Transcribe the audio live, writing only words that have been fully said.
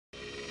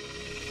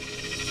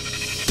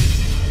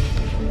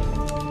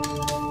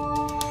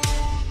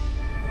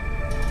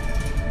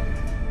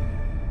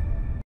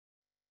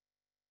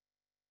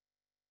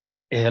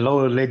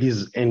Hello,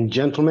 ladies and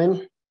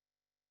gentlemen.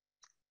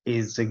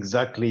 It's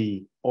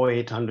exactly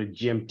 0800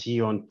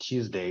 GMT on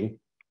Tuesday,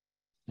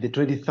 the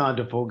 23rd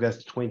of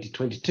August,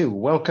 2022.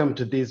 Welcome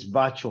to this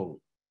virtual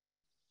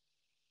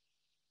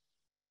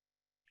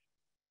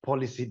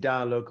policy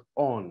dialogue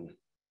on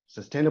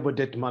sustainable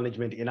debt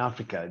management in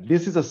Africa.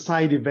 This is a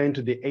side event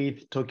to the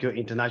 8th Tokyo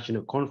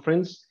International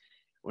Conference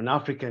on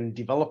African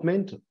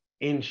Development.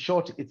 In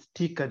short, it's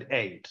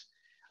TICAD8.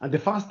 And the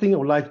first thing I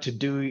would like to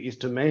do is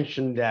to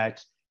mention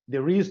that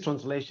there is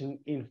translation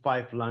in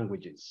 5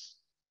 languages.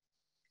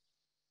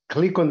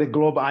 Click on the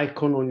globe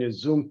icon on your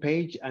Zoom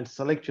page and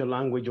select your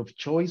language of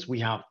choice. We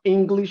have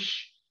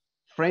English,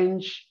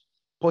 French,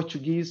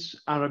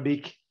 Portuguese,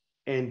 Arabic,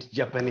 and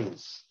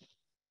Japanese.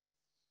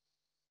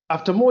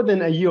 After more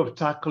than a year of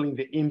tackling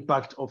the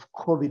impact of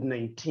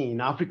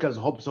COVID-19, Africa's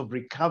hopes of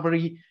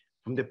recovery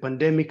from the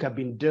pandemic have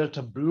been dealt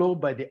a blow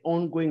by the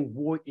ongoing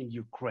war in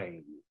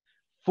Ukraine.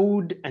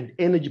 Food and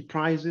energy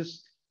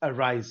prices are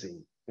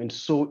rising, and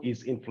so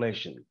is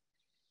inflation.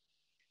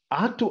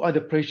 Add to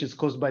other pressures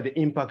caused by the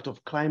impact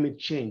of climate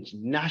change,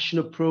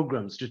 national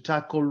programs to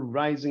tackle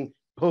rising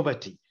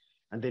poverty,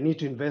 and the need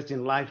to invest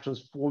in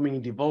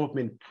life-transforming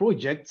development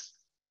projects,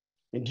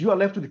 and you are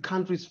left with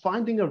countries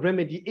finding a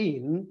remedy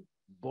in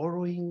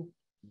borrowing,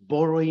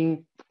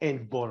 borrowing,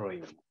 and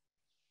borrowing.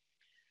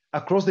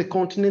 Across the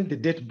continent, the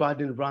debt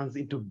burden runs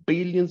into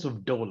billions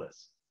of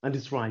dollars and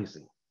is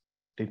rising.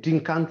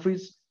 15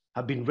 countries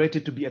have been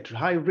rated to be at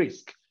high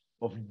risk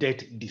of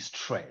debt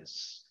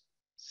distress.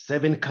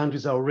 7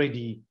 countries are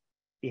already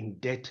in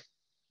debt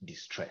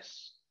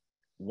distress.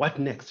 What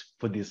next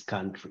for these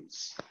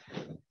countries?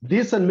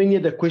 These and many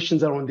other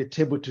questions are on the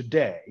table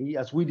today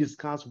as we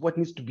discuss what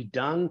needs to be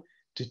done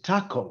to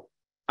tackle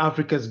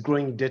Africa's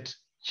growing debt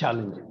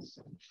challenges.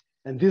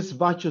 And this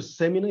virtual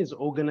seminar is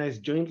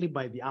organized jointly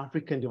by the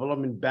African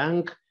Development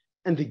Bank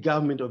and the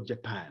government of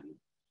Japan.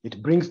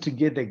 It brings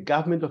together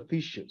government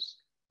officials,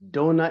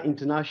 donor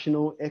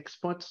international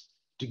experts,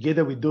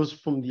 together with those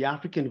from the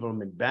African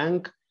Development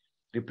Bank.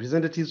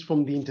 Representatives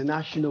from the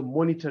International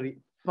Monetary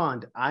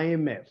Fund,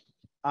 IMF,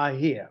 are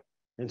here,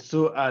 and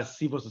so are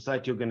civil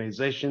society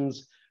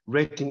organizations,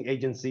 rating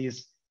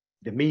agencies,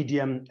 the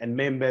media, and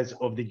members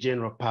of the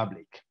general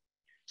public.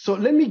 So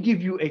let me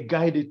give you a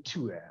guided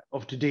tour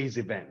of today's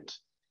event.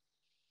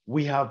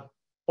 We have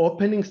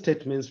opening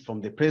statements from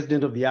the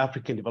President of the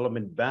African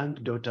Development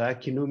Bank, Dr.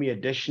 Akinwumi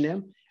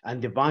Adesina, and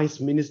the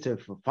Vice Minister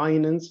for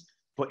Finance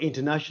for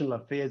International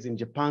Affairs in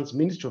Japan's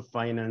Ministry of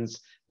Finance,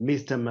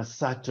 Mr.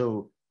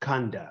 Masato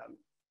Kanda.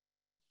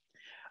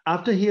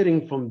 After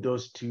hearing from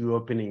those 2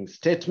 opening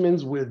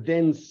statements, we'll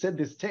then set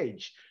the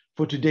stage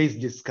for today's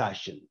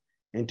discussion.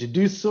 And to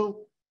do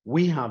so,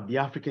 we have the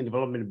African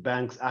Development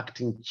Bank's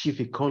acting chief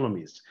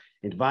economist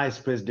and vice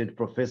president,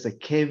 Professor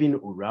Kevin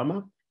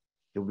Urama.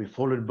 He will be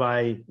followed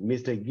by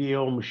Mr.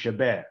 Guillaume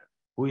Chabert,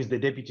 who is the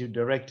deputy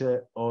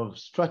director of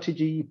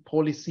strategy,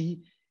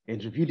 policy,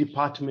 and review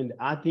department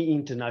at the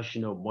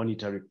International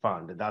Monetary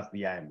Fund, that's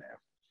the IMF.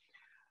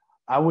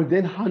 I will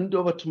then hand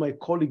over to my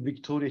colleague,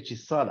 Victoria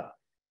Chisala.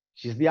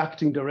 She's the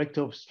acting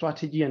director of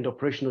strategy and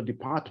operational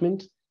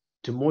department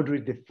to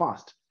moderate the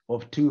first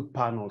of 2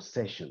 panel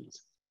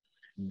sessions.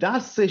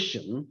 That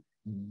session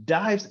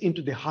dives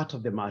into the heart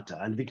of the matter,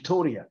 and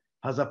Victoria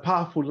has a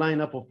powerful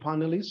lineup of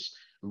panelists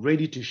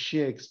ready to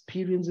share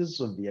experiences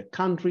of their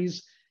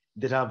countries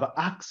that have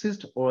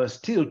accessed or are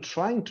still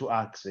trying to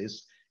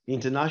access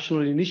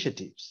international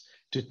initiatives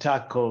to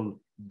tackle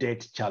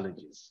debt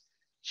challenges.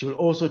 She will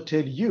also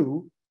tell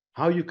you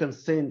how you can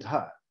send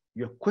her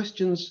your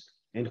questions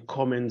and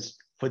comments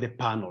for the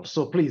panel.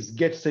 So please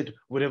get set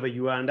wherever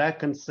you are. And I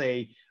can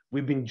say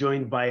we've been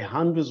joined by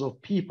hundreds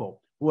of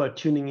people who are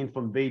tuning in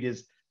from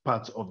various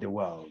parts of the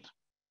world.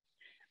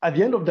 At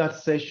the end of that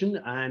session,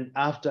 and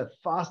after a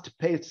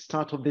fast-paced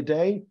start of the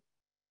day,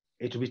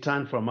 it will be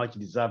time for a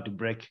much-deserved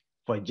break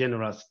for a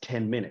generous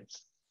 10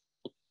 minutes.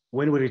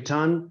 When we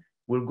return,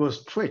 we'll go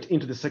straight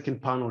into the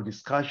second panel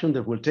discussion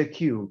that will take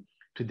you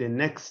to the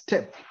next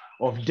step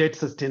of debt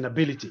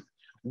sustainability.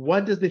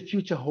 What does the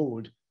future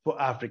hold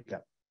for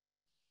Africa?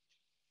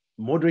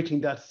 Moderating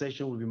that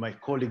session will be my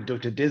colleague,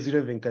 Dr.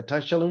 Desiree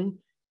Venkatashalam,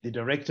 the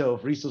Director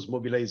of Resource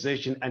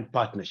Mobilization and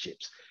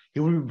Partnerships. He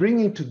will be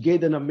bringing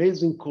together an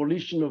amazing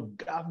coalition of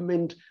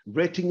government,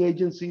 rating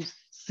agencies,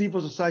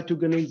 civil society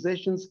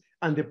organizations,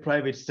 and the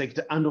private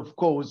sector, and of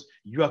course,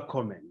 your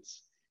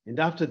comments. And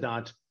after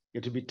that,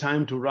 it will be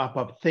time to wrap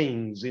up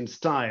things in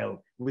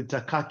style with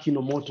Takaki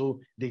Nomoto,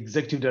 the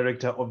Executive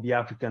Director of the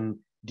African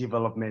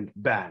Development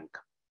Bank.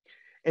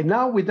 And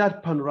now with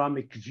that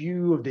panoramic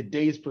view of the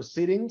day's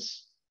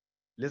proceedings,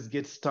 let's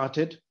get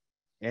started.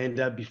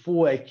 And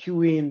before I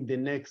cue in the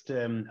next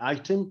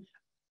item,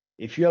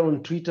 if you are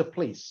on Twitter,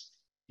 please,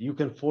 you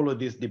can follow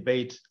this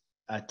debate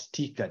at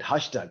TICAD,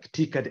 hashtag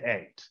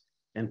TICAD8.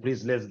 And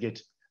please, let's get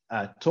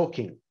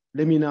talking.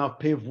 Let me now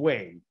pave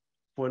way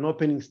for an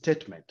opening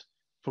statement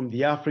from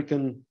the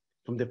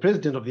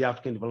President of the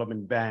African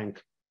Development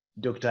Bank,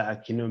 Dr.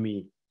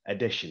 Akinwumi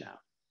Adesina.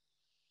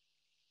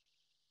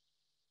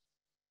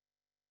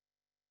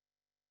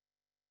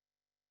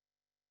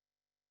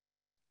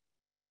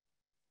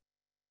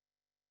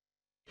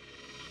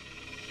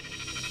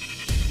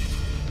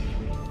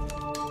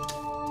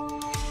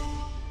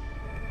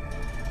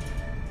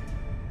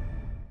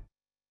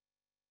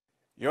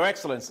 Your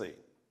Excellency,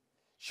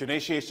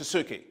 Shinichi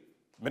Suzuki,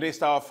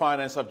 Minister of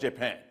Finance of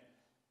Japan,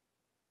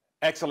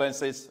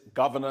 Excellencies,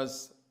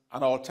 governors,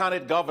 and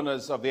alternate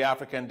governors of the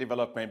African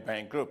Development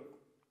Bank Group,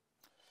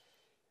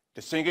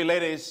 distinguished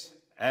ladies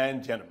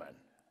and gentlemen,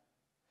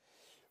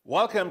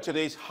 welcome to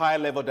this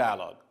high-level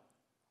dialogue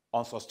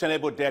on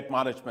sustainable debt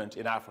management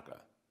in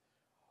Africa,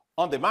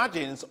 on the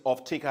margins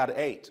of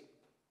TICAD8,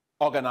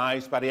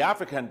 organized by the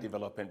African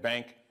Development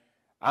Bank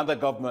and the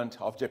government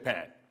of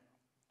Japan.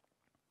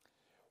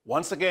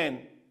 Once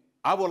again,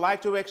 I would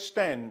like to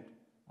extend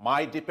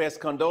my deepest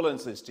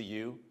condolences to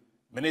you,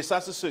 Minister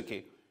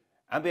Suzuki,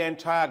 and the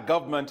entire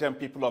government and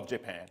people of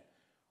Japan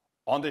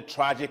on the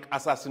tragic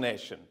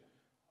assassination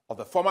of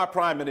the former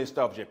Prime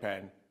Minister of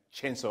Japan,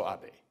 Shinzo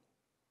Abe.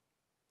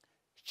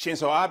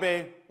 Shinzo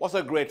Abe was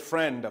a great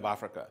friend of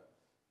Africa.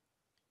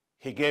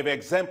 He gave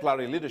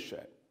exemplary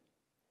leadership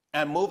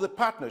and moved the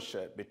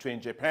partnership between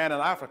Japan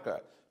and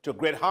Africa to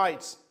great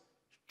heights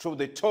through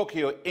the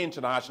Tokyo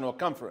International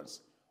Conference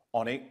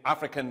on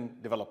African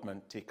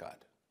Development, TICAD.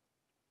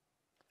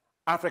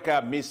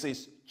 Africa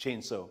misses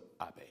Shinzo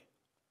Abe.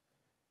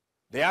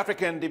 The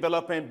African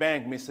Development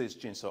Bank misses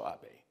Shinzo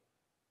Abe.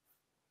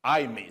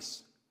 I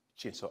miss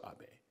Shinzo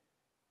Abe.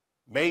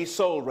 May his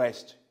soul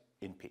rest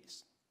in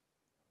peace.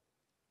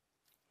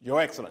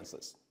 Your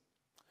Excellencies,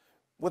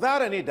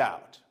 without any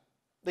doubt,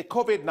 the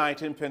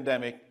COVID-19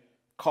 pandemic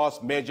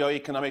caused major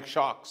economic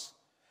shocks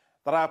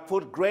that have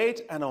put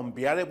great and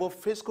unbearable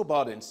fiscal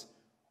burdens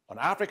on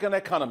African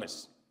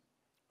economies,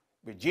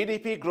 with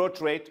GDP growth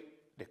rate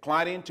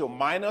declining to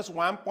minus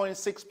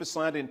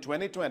 1.6% in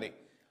 2020,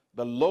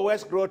 the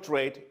lowest growth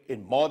rate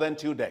in more than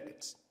 2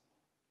 decades.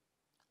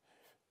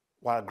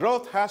 While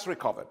growth has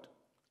recovered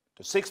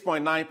to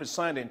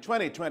 6.9% in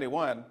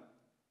 2021,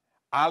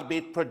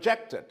 albeit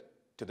projected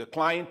to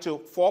decline to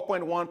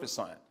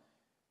 4.1%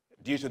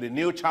 due to the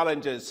new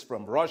challenges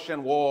from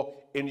Russian war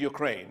in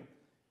Ukraine,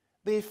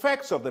 the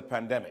effects of the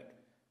pandemic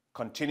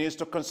continues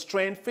to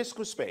constrain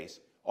fiscal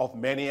space of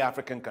many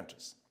African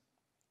countries.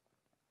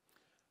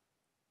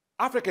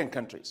 African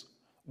countries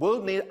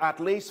will need at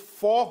least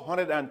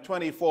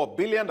 $424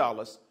 billion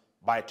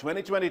by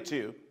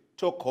 2022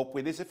 to cope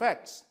with these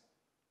effects.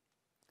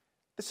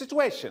 The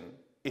situation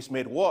is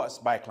made worse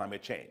by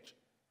climate change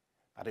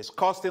that is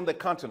costing the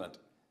continent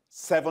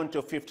 $7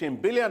 to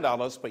 $15 billion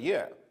per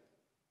year,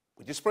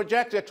 which is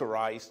projected to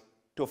rise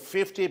to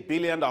 $50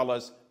 billion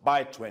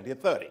by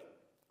 2030.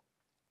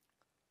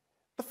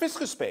 The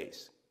fiscal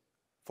space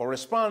for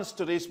response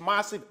to these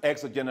massive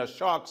exogenous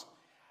shocks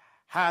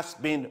has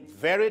been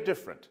very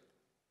different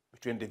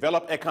between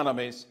developed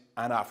economies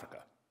and Africa.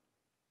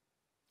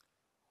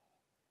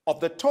 Of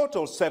the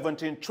total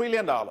 $17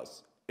 trillion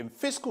in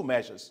fiscal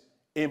measures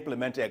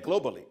implemented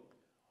globally,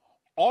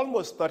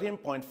 almost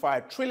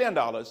 $13.5 trillion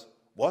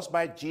was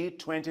by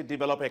G20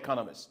 developed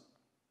economies,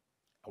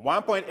 and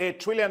 $1.8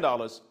 trillion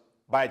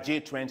by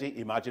G20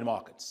 emerging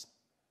markets.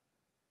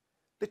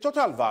 The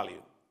total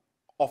value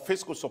of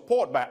fiscal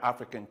support by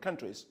African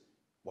countries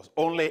was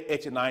only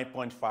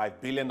 $89.5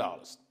 billion.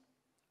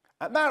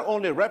 And that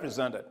only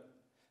represented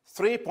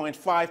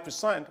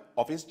 3.5%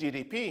 of its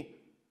GDP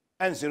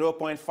and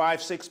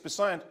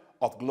 0.56%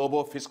 of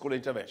global fiscal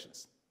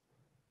interventions.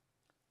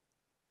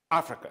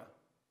 Africa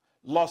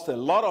lost a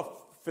lot of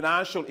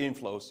financial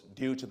inflows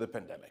due to the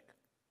pandemic.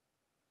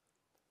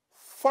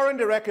 Foreign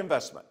direct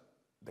investment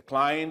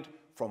declined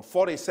from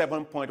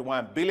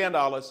 $47.1 billion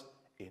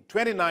in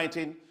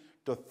 2019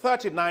 to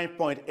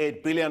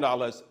 $39.8 billion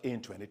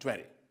in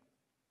 2020.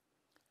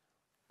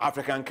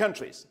 African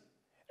countries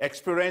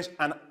experienced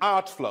an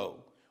outflow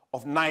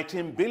of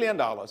 $19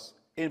 billion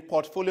in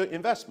portfolio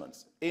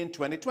investments in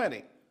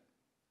 2020,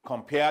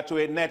 compared to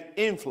a net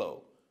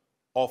inflow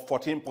of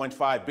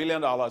 $14.5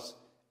 billion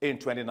in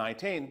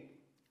 2019,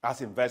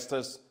 as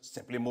investors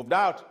simply moved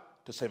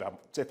out to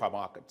safer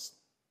markets.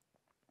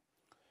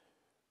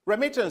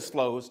 Remittance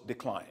flows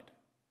declined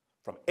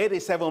from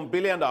 $87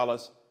 billion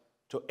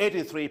to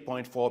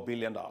 $83.4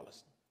 billion.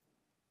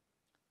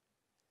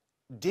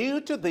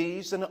 Due to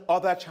these and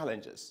other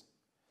challenges,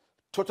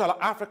 total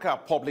Africa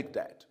public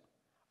debt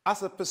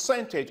as a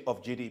percentage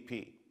of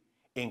GDP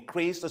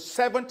increased to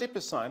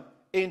 70%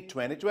 in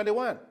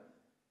 2021.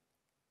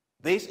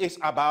 This is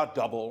about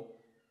double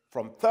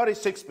from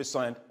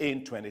 36%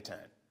 in 2010.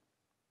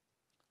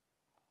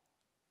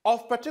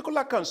 Of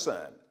particular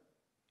concern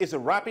is a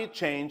rapid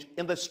change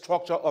in the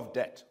structure of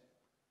debt,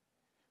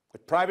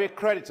 with private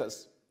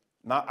creditors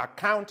now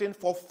accounting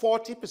for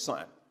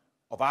 40%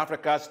 of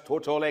Africa's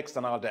total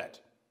external debt.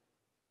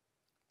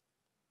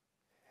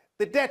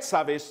 The Debt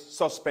Service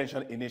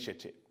Suspension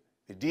Initiative,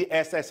 the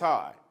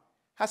DSSI,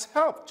 has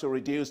helped to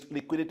reduce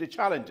liquidity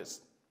challenges,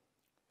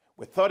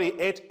 with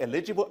 38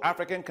 eligible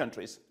African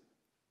countries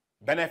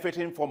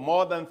benefiting from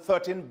more than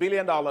 $13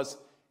 billion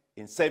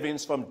in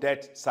savings from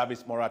debt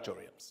service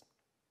moratoriums.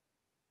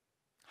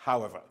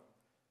 However,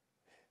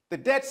 the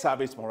debt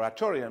service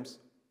moratoriums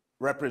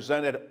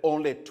represented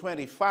only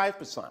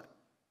 25%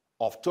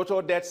 of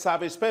total debt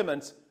service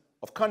payments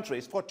of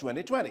countries for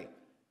 2020,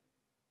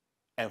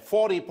 and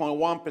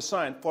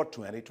 40.1% for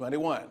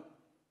 2021.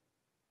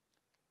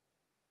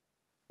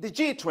 The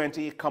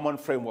G20 Common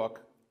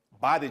Framework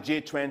by the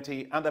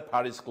G20 and the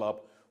Paris Club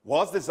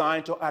was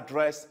designed to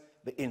address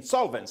the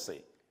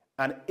insolvency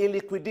and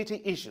illiquidity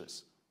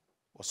issues.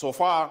 But so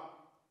far,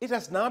 it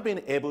has now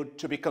been able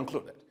to be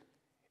concluded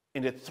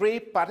in the 3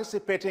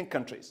 participating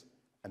countries,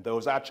 and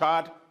those are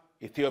Chad,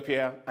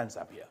 Ethiopia, and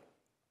Zambia.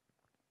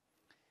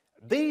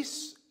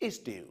 This is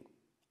due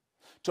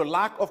to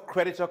lack of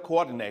creditor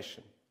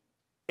coordination,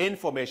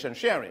 information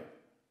sharing,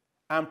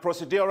 and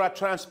procedural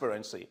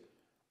transparency,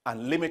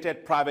 and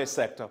limited private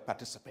sector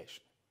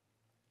participation.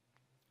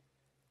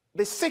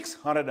 The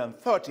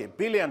 $630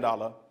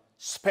 billion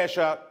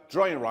special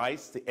drawing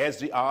rights, the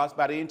SDRs,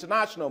 by the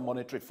International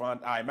Monetary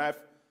Fund, IMF,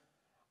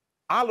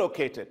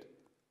 allocated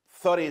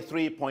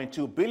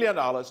 $33.2 billion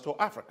to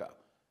Africa,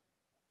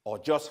 or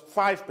just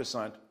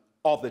 5%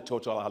 of the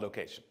total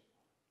allocation.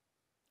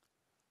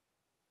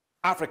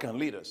 African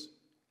leaders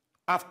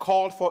have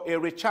called for a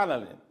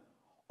rechanneling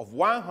of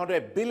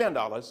 $100 billion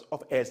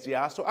of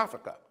SDRs to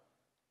Africa,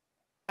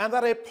 and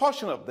that a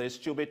portion of this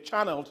should be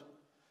channeled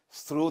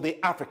through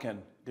the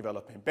African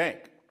Development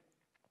Bank.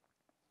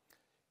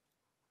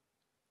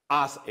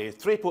 As a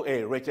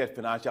AAA-rated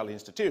financial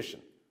institution,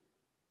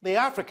 the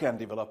African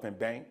Development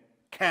Bank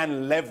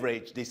can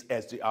leverage these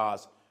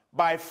SDRs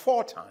by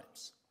 4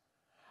 times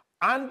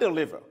and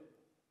deliver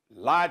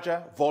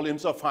larger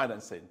volumes of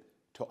financing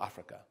to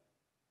Africa.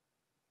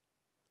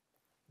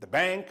 The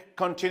bank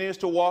continues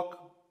to work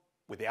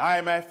with the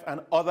IMF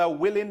and other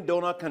willing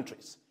donor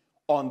countries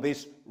on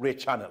this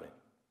rechanneling.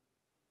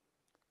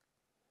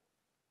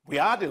 We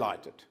are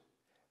delighted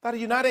that the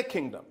United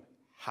Kingdom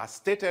has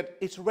stated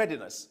its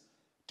readiness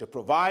to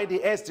provide the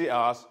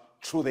SDRs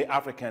through the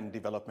African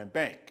Development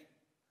Bank.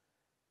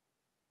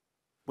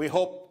 We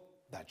hope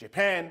that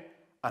Japan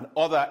and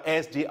other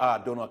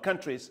SDR donor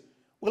countries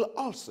will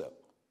also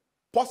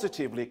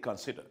positively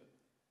consider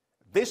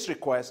this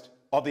request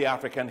of the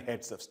African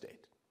heads of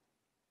state.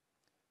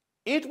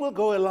 It will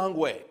go a long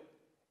way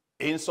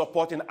in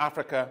supporting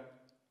Africa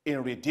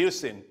in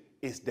reducing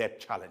its debt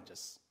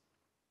challenges.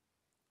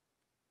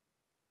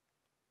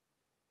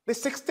 The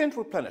 16th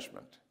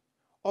replenishment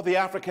of the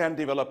African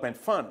Development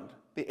Fund,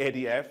 the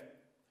ADF,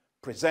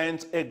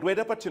 presents a great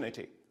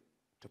opportunity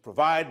to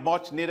provide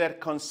much-needed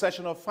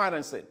concessional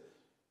financing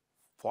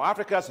for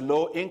Africa's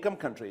low-income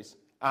countries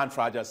and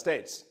fragile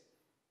states.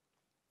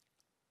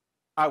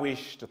 I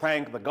wish to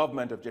thank the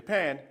government of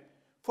Japan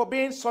for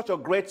being such a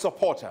great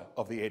supporter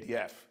of the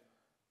ADF.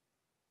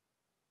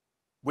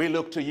 We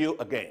look to you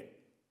again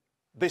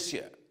this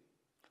year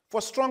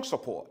for strong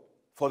support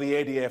for the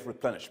ADF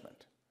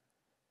replenishment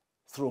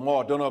through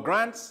more donor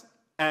grants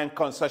and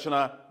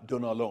concessional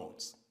donor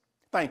loans.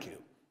 Thank you.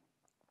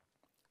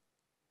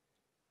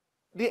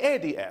 The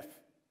ADF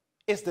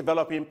is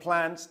developing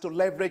plans to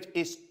leverage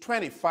its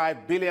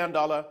 $25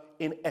 billion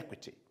in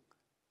equity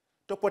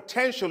to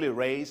potentially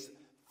raise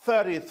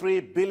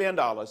 $33 billion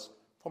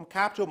from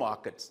capital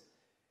markets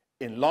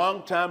in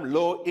long-term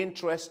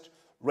low-interest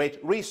rate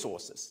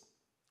resources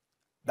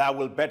that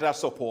will better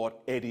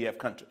support ADF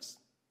countries.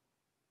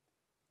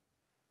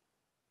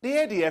 The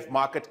ADF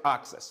market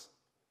access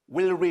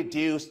will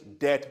reduce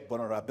debt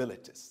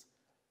vulnerabilities.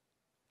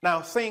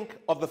 Now think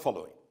of the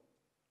following.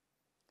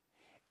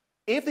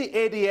 If the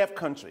ADF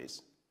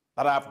countries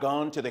that have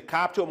gone to the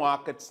capital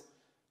markets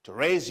to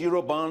raise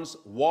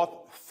Eurobonds worth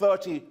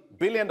 $30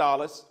 billion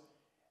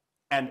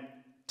and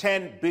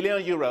 10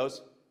 billion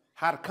euros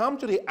had come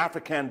to the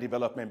African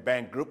Development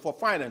Bank Group for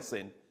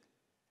financing,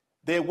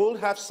 they would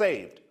have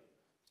saved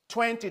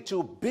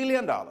 $22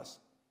 billion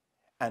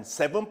and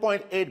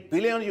 7.8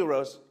 billion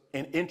euros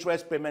in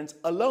interest payments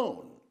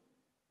alone.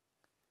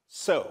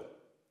 So,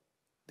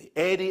 the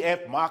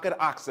ADF market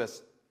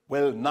access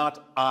will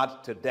not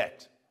add to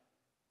debt.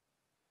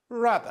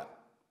 Rather,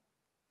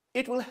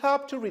 it will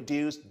help to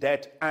reduce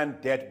debt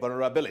and debt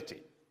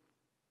vulnerability.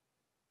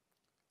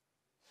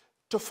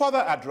 To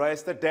further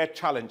address the debt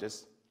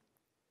challenges,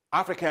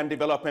 African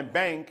Development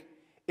Bank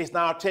is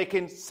now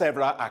taking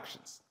several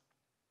actions.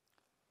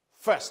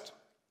 First,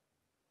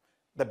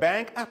 the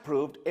bank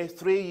approved a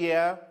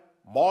 3-year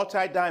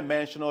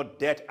multi-dimensional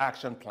debt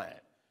action plan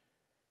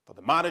for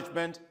the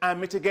management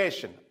and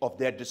mitigation of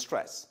debt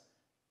distress,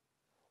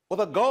 with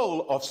a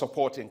goal of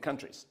supporting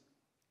countries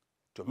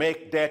to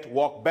make debt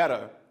work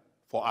better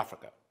for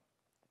Africa.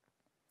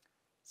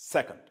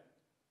 Second,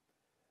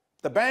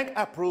 the bank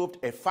approved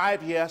a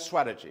 5-year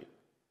strategy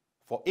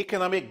for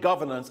economic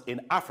governance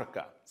in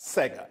Africa,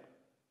 SEGA,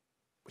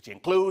 which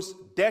includes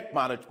debt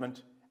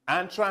management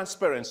and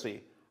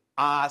transparency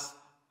as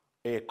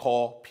a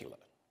core pillar.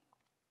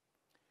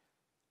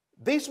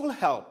 This will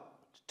help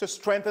to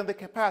strengthen the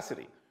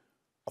capacity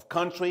of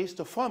countries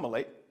to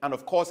formulate and,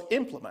 of course,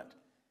 implement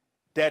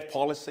debt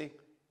policy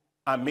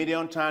and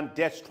medium-term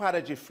debt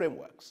strategy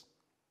frameworks,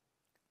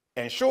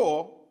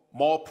 ensure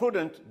more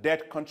prudent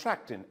debt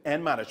contracting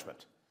and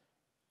management,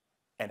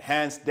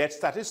 enhance debt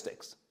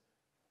statistics,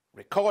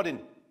 recording,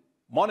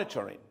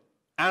 monitoring,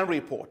 and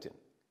reporting,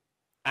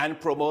 and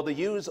promote the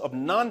use of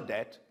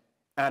non-debt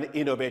and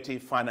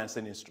innovative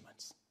financing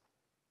instruments.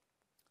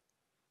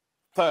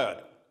 Third,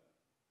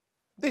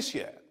 this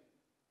year,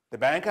 the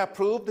bank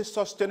approved the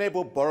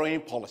sustainable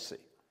borrowing policy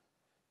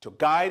to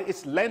guide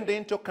its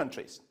lending to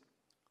countries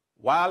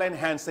while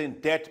enhancing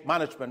debt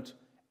management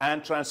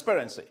and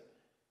transparency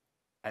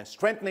and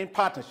strengthening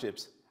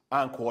partnerships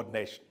and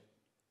coordination.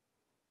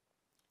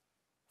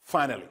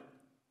 Finally,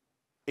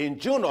 in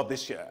June of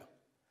this year,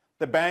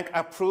 the bank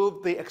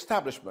approved the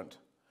establishment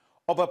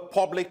of a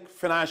public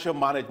financial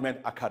management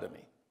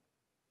academy.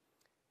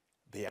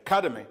 The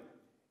academy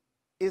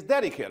is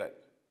dedicated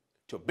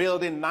to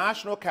building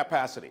national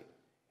capacity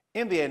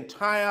in the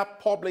entire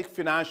public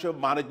financial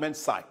management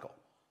cycle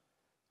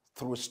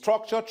through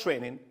structured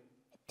training,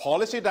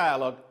 policy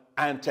dialogue,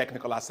 and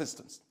technical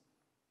assistance.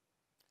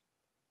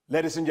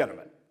 Ladies and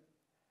gentlemen,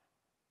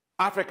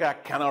 Africa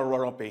cannot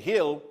run up a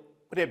hill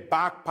with a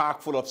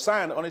backpack full of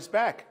sand on its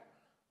back.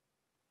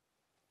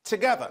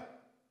 Together,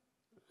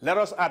 let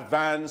us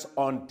advance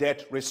on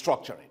debt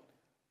restructuring.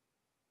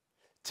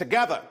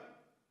 Together,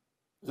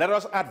 let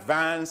us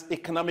advance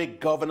economic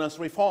governance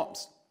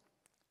reforms.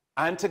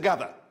 And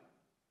together,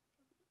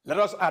 let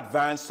us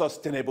advance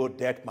sustainable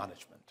debt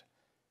management.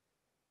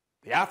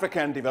 The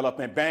African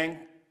Development Bank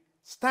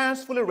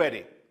stands fully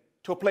ready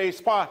to play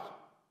its part.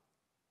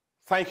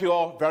 Thank you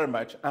all very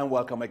much and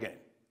welcome again.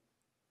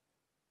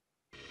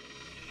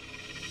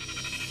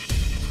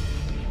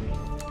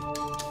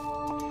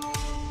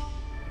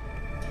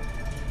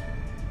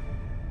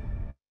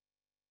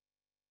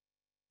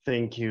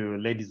 Thank you,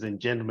 ladies and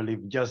gentlemen. If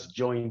you've just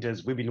joined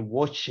us, we've been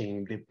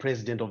watching the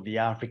president of the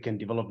African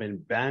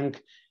Development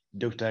Bank,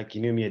 Dr.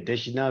 Kinumi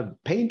Adesina,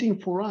 painting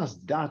for us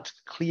that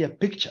clear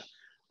picture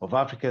of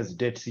Africa's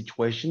debt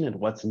situation and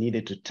what's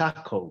needed to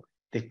tackle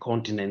the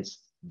continent's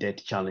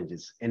debt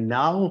challenges. And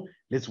now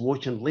let's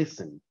watch and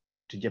listen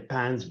to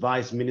Japan's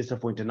Vice Minister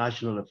for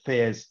International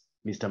Affairs,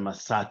 Mr.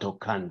 Masato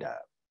Kanda.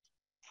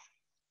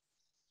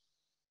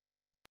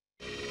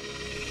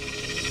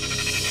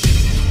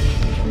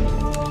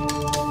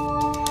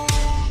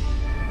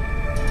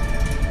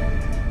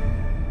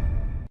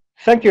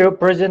 Thank you,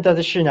 President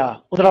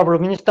Adesina. Honorable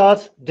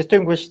ministers,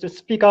 distinguished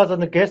speakers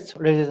and guests,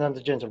 ladies and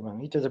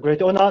gentlemen. It is a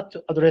great honor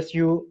to address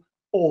you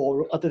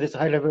all at this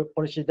high-level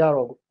policy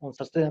dialogue on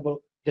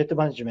sustainable debt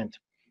management.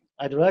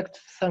 I'd like to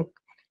thank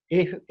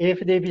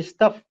AFDB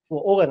staff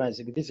for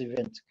organizing this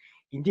event.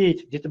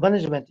 Indeed, debt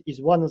management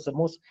is one of the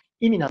most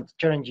imminent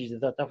challenges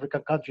that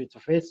African countries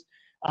face,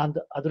 and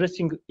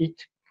addressing it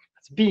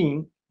has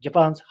been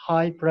Japan's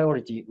high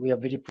priority. We are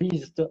very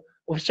pleased to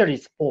officially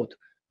support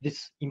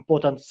this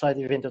important side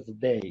event of the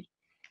day.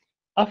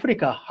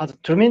 Africa has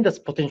tremendous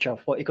potential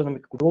for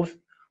economic growth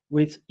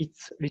with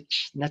its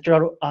rich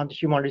natural and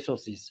human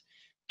resources.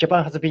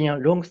 Japan has been a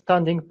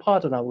long-standing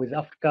partner with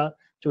Africa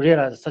to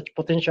realize such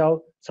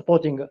potential,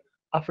 supporting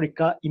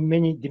Africa in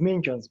many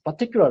dimensions,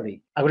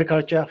 particularly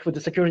agriculture, food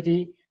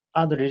security,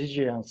 and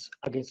resilience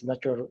against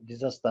natural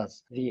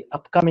disasters. The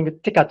upcoming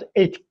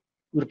TICAD8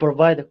 will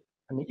provide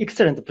an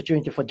excellent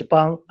opportunity for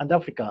Japan and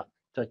Africa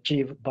to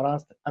achieve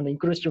balanced and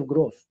inclusive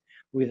growth,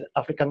 with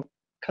African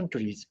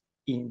countries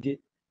in the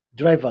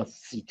driver's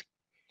seat.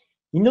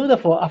 In order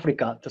for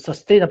Africa to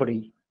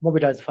sustainably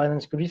mobilize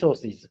financial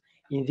resources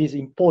in these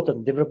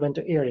important development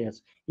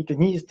areas, it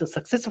needs to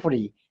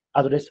successfully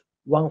address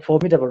one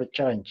formidable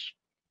challenge: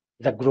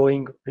 the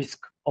growing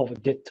risk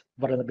of debt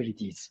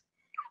vulnerabilities.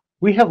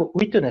 We have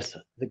witnessed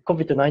the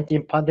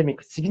COVID-19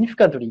 pandemic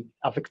significantly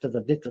affected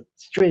the debt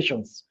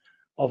situations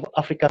of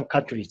African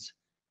countries.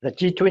 The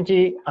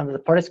G20 and the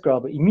Paris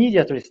Club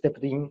immediately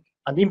stepped in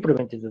and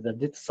implemented the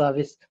debt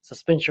service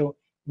suspension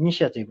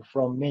initiative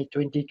from May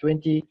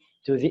 2020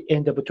 to the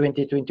end of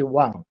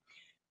 2021.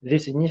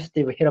 This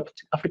initiative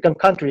helped African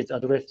countries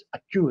address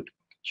acute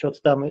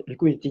short-term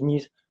liquidity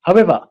needs.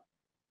 However,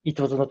 it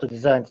was not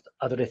designed to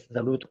address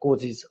the root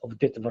causes of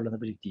debt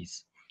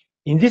vulnerabilities.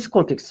 In this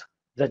context,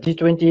 the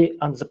G20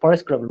 and the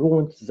Paris Club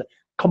launched the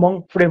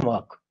Common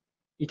Framework.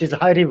 It is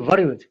highly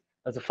valued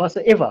as the first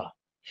ever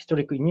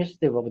historic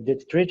initiative of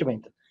debt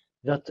treatment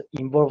that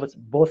involves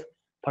both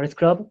Paris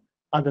Club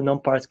and the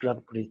non-Paris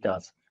Club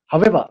creditors.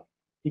 However,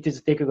 it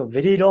is taking a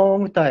very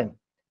long time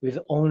with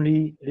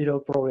only little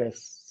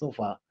progress so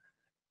far.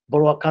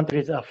 Borrower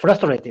countries are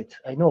frustrated,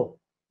 I know.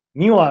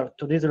 Meanwhile,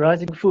 today's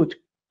rising food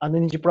and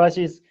energy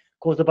prices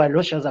caused by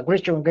Russia's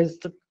aggression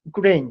against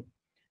Ukraine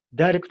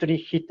directly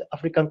hit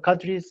African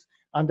countries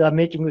and are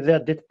making their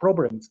debt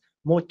problems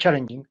more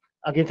challenging.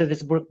 Against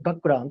this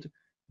background,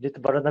 debt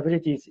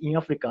vulnerabilities in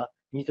Africa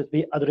need to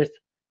be addressed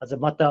as a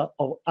matter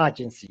of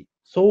urgency.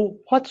 So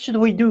what should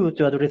we do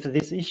to address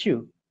this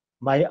issue?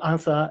 My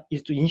answer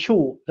is to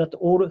ensure that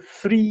all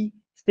three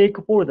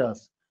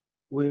stakeholders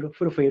will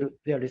fulfill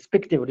their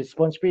respective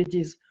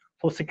responsibilities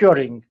for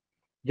securing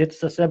debt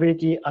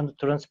sustainability and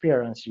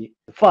transparency.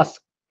 First,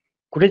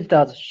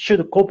 creditors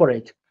should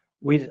cooperate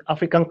with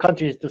African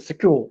countries to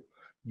secure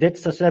debt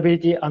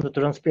sustainability and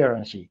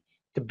transparency.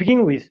 To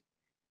begin with,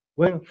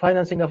 when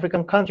financing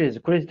African countries,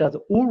 creditors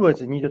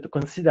always need to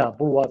consider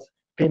borrowers'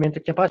 payment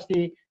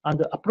capacity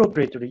and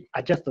appropriately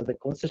adjust the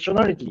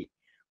concessionality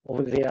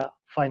of their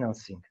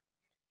financing.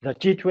 The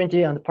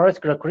G20 and Paris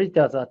Club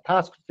creditors are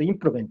tasked to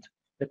implement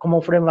the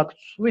common framework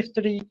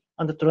swiftly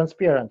and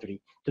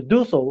transparently. To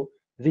do so,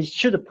 they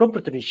should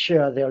promptly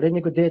share their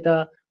lending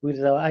data with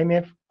the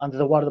IMF and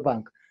the World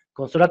Bank,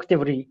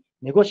 constructively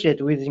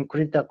negotiate within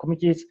creditor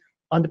committees,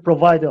 and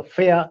provide a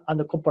fair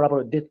and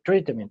comparable debt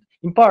treatment.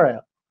 In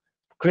parallel,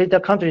 creditor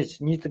countries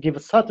need to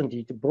give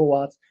certainty to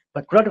borrowers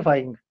by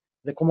clarifying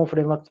the common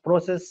framework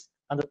process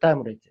and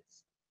timelines.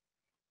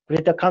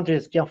 Creditor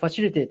countries can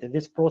facilitate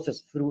this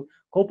process through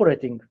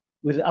cooperating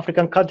with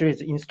African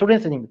countries in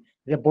strengthening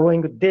their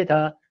borrowing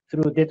data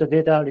through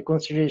data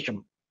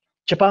reconciliation.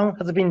 Japan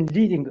has been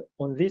leading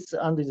on this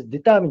and is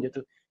determined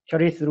to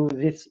carry through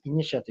this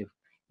initiative.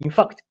 In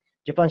fact,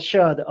 Japan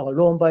shared our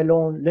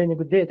loan-by-loan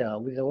lending data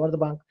with the World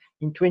Bank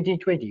in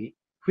 2020,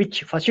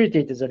 which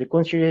facilitated the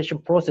reconciliation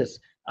process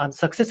and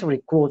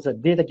successfully closed the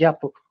data gap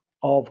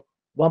of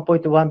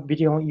 $1.1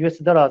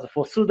 billion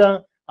for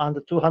Sudan and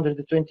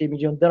 $220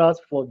 million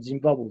for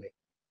Zimbabwe.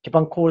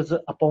 Japan calls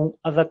upon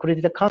other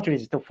creditor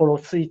countries to follow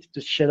suit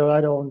to shed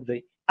light on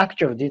the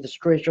actual data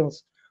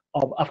situations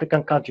of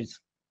African countries.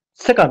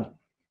 Second,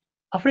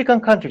 African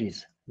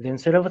countries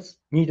themselves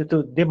need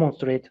to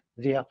demonstrate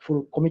their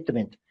full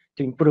commitment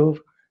to improve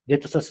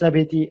data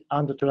sustainability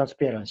and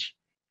transparency.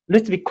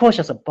 Let's be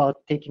cautious about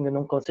taking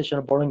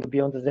non-concessional borrowing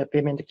beyond their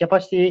payment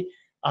capacity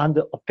and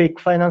opaque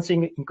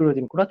financing,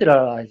 including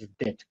collateralized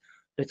debt.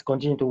 Let's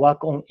continue to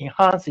work on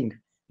enhancing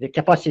the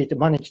capacity to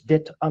manage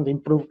debt and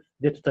improve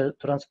data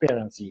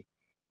transparency.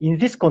 In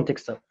this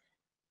context,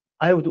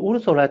 I would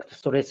also like to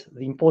stress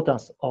the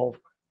importance of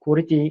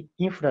quality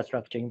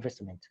infrastructure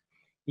investment.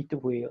 It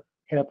will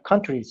help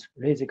countries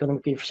raise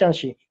economic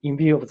efficiency in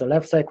view of the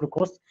life cycle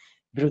cost,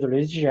 build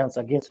resilience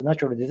against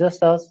natural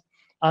disasters,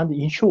 and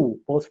ensure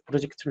both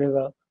project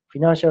level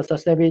financial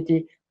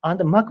sustainability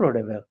and macro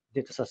level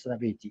data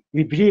sustainability.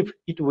 We believe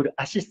it will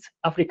assist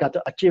Africa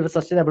to achieve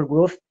sustainable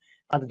growth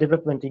and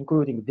development,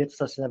 including data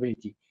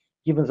sustainability.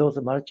 Given those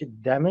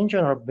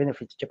multi-dimensional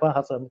benefits, Japan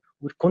has and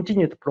will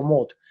continue to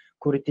promote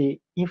quality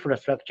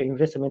infrastructure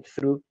investment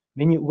through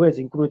many ways,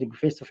 including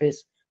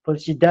face-to-face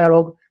policy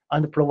dialogue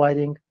and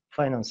providing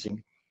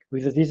financing.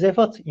 With these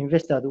efforts,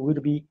 investors will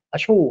be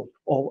assured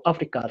of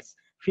Africa's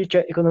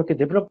future economic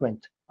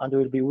development and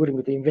will be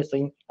willing to invest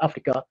in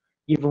Africa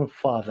even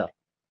further.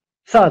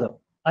 Third,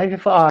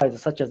 IFIs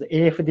such as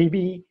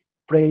AFDB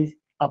play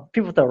a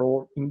pivotal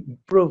role in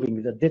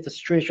improving the data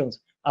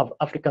situations of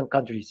African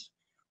countries.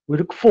 We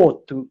look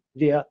forward to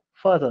their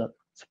further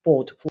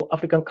support for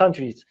African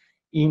countries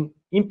in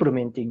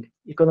implementing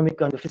economic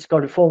and fiscal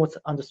reforms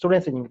and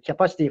strengthening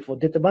capacity for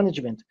data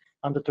management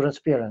and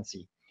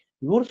transparency.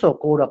 We also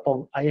call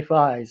upon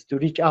IFIs to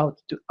reach out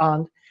to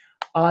and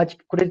urge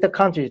creditor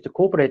countries to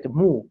cooperate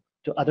more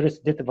to address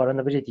data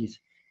vulnerabilities.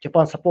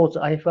 Japan supports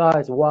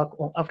IFIs work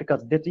on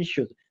Africa's debt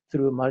issues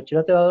through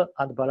multilateral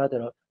and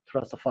bilateral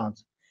trust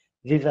funds.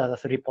 These are the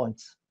 3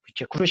 points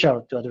which are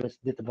crucial to address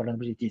data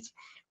vulnerabilities.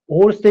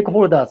 All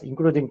stakeholders,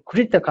 including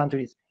creditor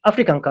countries,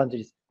 African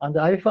countries, and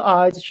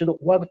IFIs should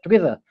work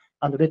together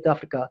and let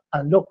Africa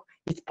unlock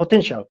its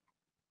potential.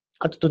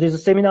 At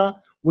today's seminar,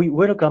 we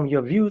welcome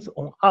your views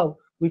on how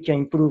we can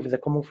improve the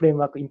common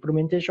framework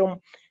implementation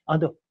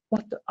and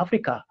what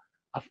Africa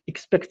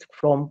expects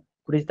from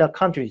creditor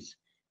countries.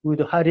 We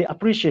would highly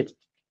appreciate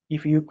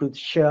if you could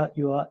share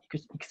your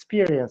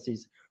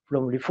experiences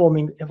from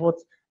reforming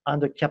efforts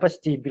and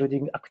capacity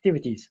building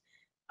activities.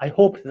 I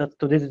hope that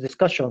today's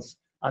discussions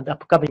and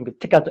upcoming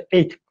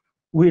TICAD8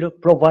 will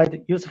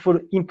provide useful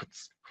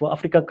inputs for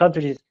African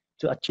countries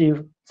to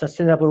achieve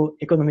sustainable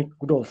economic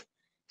growth.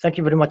 Thank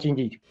you very much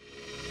indeed.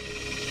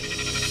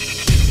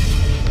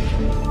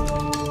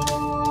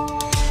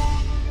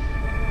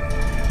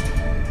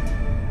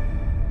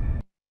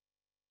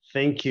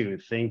 Thank you,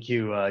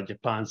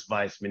 Japan's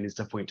Vice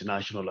Minister for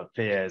International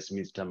Affairs,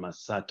 Mr.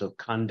 Masato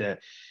Kanda.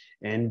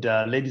 And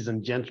ladies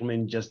and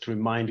gentlemen, just to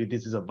remind you,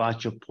 this is a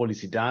virtual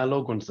policy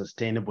dialogue on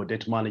sustainable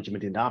debt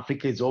management in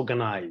Africa. It's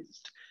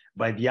organized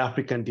by the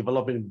African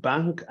Development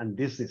Bank, and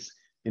this is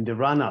in the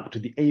run-up to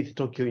the 8th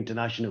Tokyo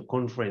International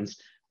Conference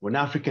on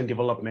African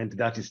Development,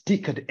 that is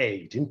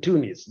TICAD8 in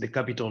Tunis, the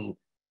capital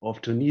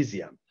of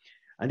Tunisia.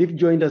 And if you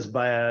joined us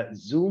via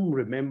Zoom,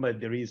 remember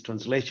there is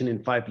translation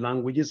in 5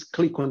 languages.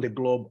 Click on the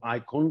globe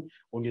icon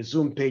on your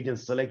Zoom page and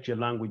select your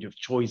language of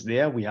choice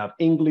there. We have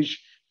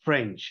English,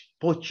 French,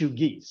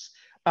 Portuguese,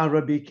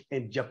 Arabic,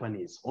 and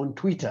Japanese. On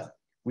Twitter,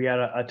 we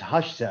are at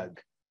hashtag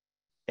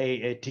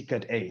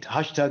TICAD8,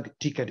 hashtag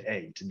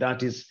TICAD8.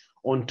 That is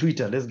on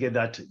Twitter. Let's get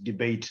that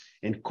debate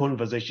and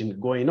conversation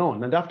going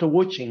on. And after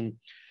watching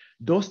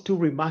those 2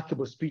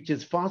 remarkable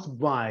speeches, first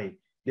by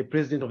the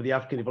president of the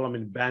African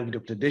Development Bank,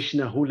 Dr.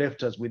 Deshina, who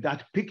left us with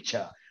that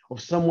picture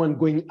of someone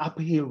going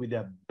uphill with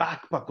a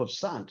backpack of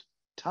sand,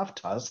 tough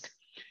task,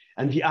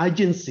 and the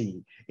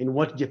urgency in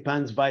what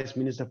Japan's Vice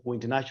Minister for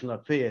International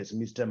Affairs,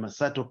 Mr.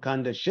 Masato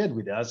Kanda, shared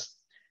with us.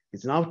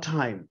 It's now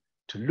time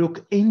to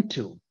look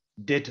into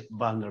debt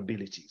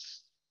vulnerabilities,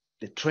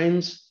 the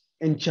trends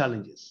and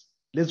challenges.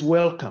 Let's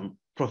welcome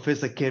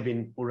Professor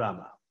Kevin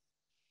Urama.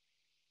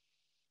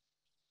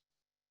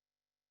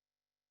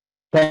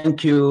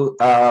 Thank you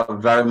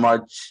very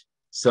much,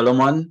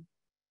 Solomon.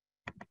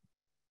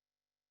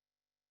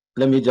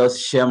 Let me just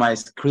share my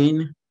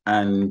screen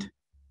and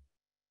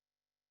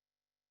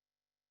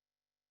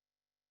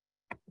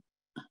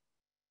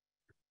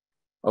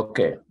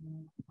okay.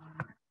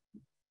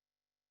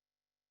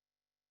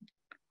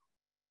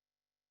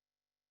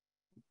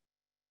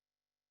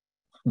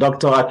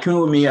 Dr.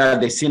 Akinwumi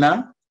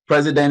Adesina,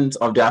 President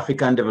of the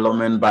African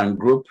Development Bank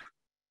Group,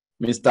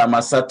 Mr.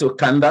 Masato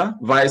Kanda,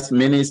 Vice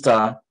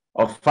Minister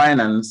of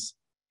Finance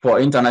for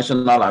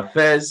International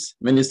Affairs,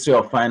 Ministry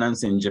of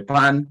Finance in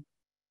Japan,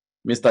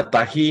 Mr.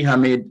 Tahi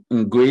Hamid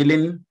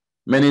Nguyen,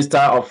 Minister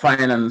of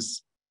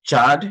Finance,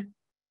 Chad,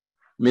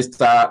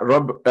 Mr.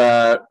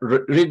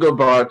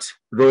 Rigobert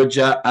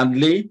Roger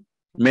Andley,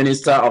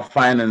 Minister of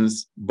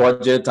Finance,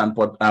 Budget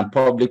and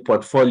Public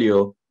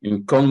Portfolio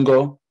in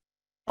Congo,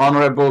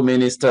 Honorable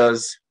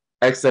Ministers,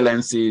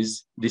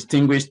 Excellencies,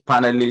 distinguished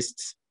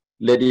panelists,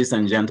 ladies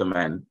and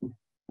gentlemen,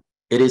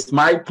 it is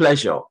my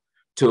pleasure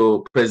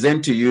to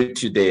present to you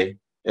today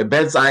a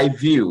bird's eye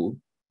view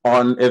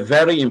on a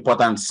very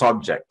important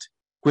subject,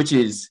 which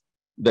is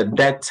the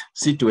debt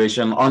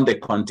situation on the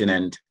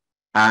continent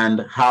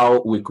and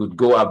how we could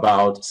go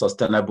about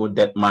sustainable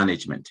debt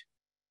management.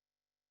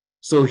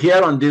 So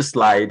here on this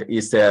slide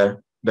is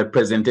the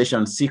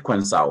presentation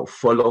sequence I'll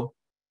follow.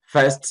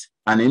 First,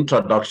 an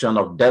introduction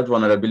of debt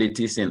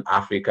vulnerabilities in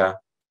Africa,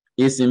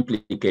 its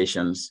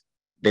implications,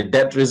 the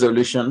debt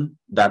resolution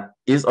that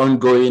is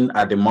ongoing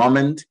at the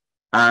moment,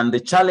 and the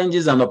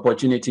challenges and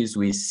opportunities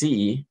we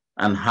see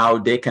and how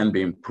they can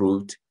be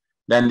improved.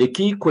 Then the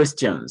key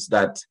questions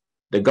that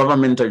the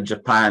government of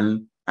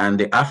Japan and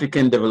the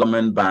African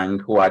Development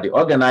Bank, who are the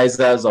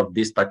organizers of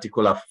this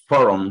particular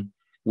forum,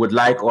 would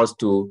like us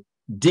to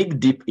dig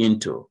deep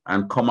into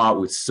and come out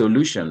with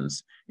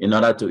solutions in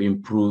order to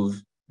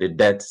improve the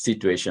debt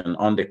situation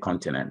on the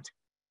continent.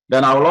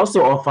 Then I will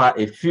also offer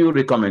a few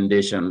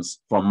recommendations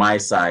from my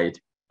side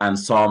and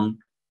some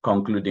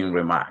concluding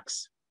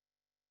remarks.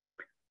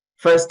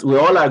 First, we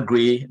all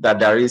agree that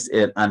there is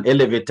an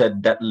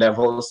elevated debt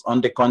levels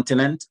on the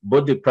continent.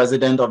 Both the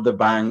president of the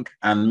bank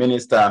and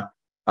Minister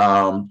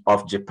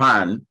of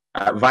Japan,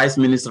 Vice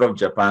Minister of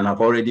Japan,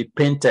 have already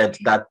painted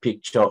that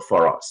picture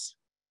for us.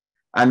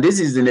 And this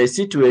is in a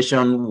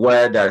situation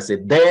where there's a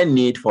dire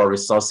need for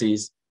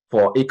resources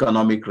for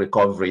economic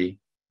recovery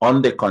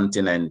on the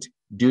continent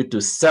due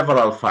to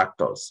several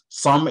factors,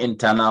 some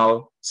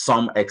internal,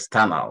 some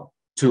external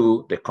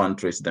to the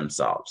countries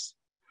themselves.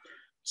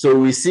 So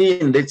we see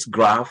in this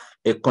graph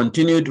a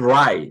continued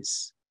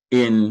rise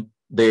in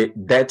the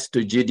debt to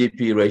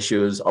GDP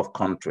ratios of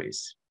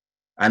countries.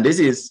 And this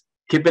is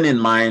keeping in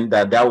mind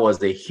that there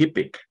was a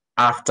peak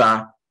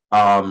after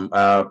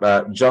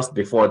just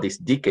before this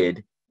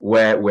decade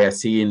where we're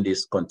seeing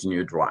this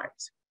continued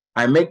rise.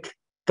 I make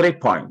 3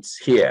 points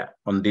here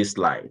on this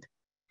slide.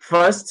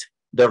 First,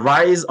 the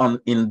rise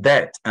in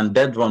debt and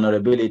debt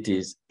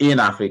vulnerabilities in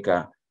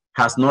Africa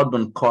has not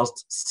been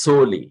caused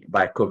solely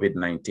by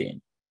COVID-19.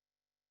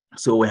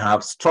 So we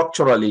have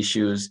structural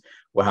issues.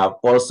 We have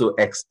also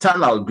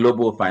external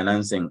global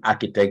financing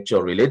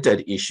architecture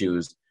related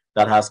issues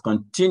that has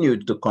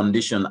continued to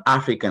condition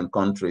African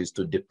countries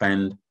to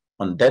depend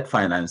on debt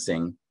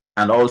financing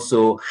and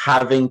also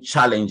having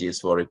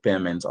challenges for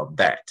repayment of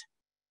debt.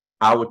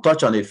 I will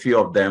touch on a few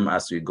of them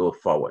as we go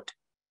forward.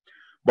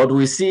 But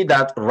we see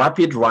that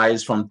rapid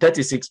rise from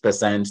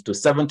 36% to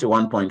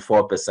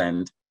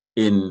 71.4%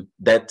 in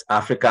debt,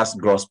 Africa's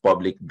gross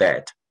public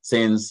debt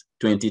since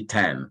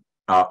 2010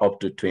 up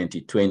to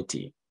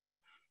 2020.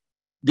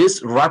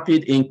 This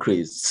rapid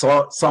increase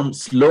saw some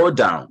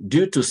slowdown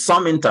due to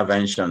some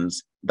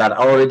interventions that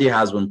already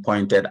has been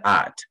pointed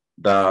at,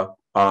 that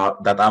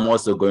I'm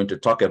also going to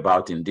talk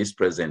about in this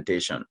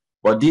presentation.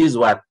 But these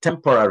were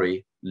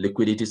temporary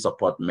liquidity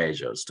support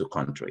measures to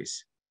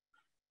countries.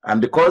 And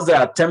because they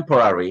are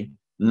temporary,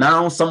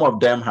 now some of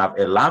them have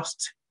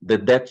elapsed, the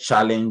debt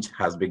challenge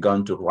has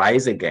begun to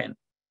rise again.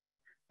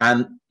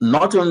 And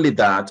not only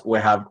that, we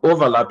have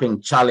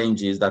overlapping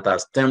challenges that are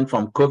stemmed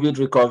from COVID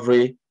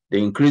recovery, the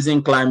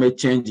increasing climate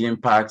change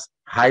impacts,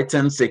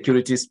 heightened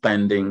security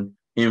spending,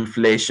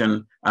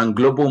 inflation, and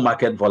global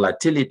market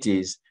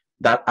volatilities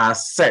that are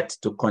set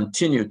to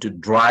continue to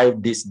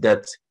drive these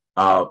debt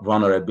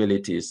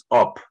vulnerabilities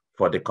up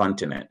for the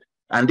continent.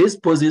 And this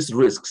poses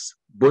risks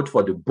both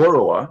for the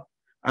borrower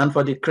and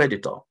for the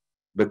creditor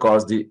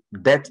because the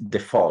debt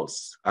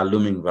defaults are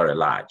looming very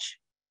large.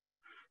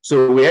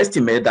 So we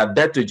estimate that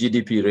debt to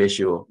GDP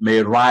ratio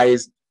may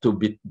rise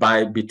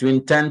by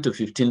between 10 to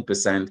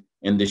 15%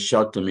 in the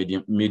short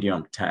to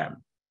medium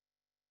term.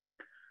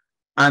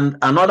 And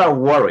another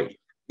worry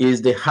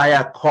is the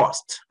higher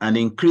cost and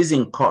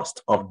increasing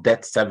cost of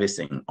debt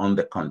servicing on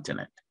the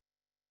continent.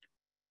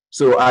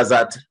 So as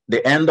at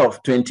the end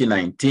of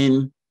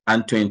 2019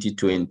 and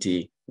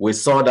 2020, we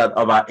saw that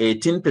about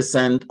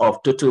 18%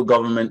 of total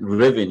government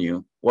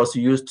revenue was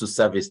used to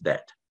service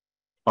debt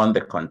on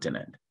the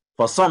continent.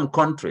 For some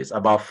countries,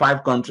 about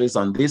 5 countries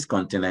on this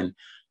continent,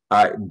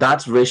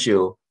 that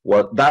ratio,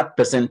 that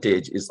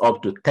percentage is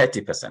up to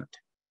 30%.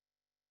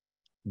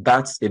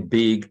 That's a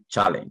big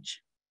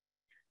challenge.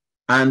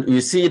 And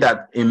you see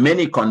that in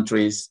many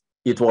countries,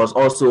 it was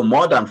also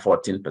more than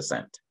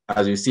 14%,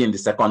 as you see in the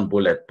second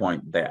bullet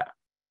point there.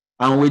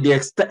 And with the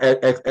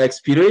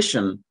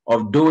expiration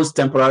of those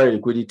temporary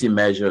liquidity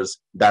measures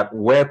that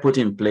were put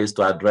in place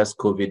to address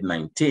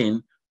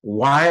COVID-19,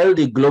 while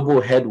the global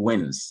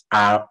headwinds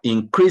are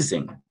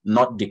increasing,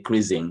 not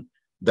decreasing,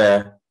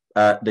 the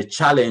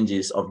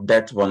challenges of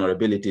debt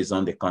vulnerabilities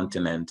on the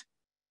continent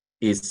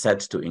is set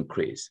to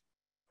increase.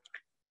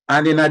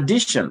 And in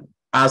addition,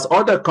 as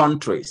other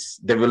countries,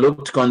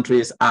 developed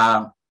countries,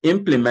 are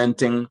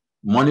implementing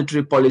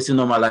monetary policy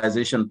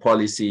normalization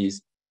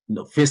policies,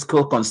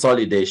 fiscal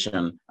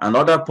consolidation, and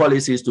other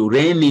policies to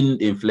rein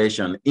in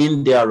inflation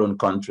in their own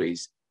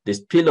countries, the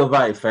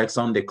spillover effects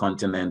on the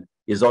continent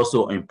is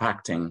also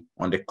impacting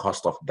on the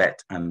cost of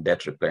debt and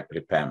debt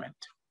repayment.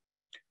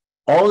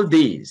 All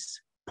these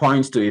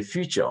points to a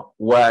future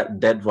where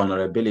debt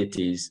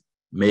vulnerabilities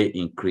may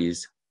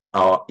increase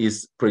or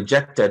is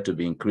projected to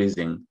be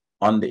increasing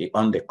on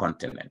the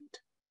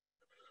continent.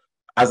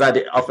 As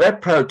of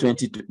April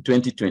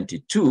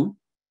 2022,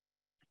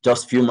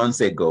 just a few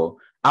months ago,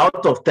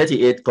 out of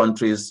 38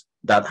 countries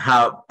that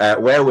have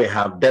where we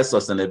have debt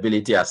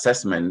sustainability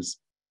assessments,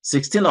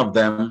 16 of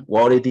them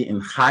were already in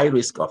high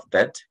risk of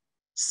debt,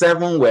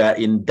 7 were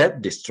in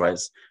debt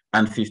distress,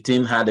 and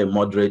 15 had a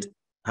moderate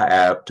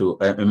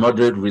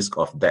risk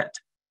of debt.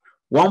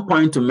 One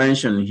point to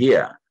mention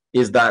here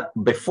is that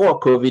before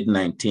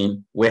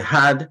COVID-19, we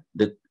had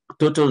the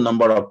total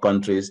number of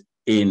countries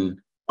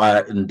in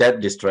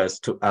debt distress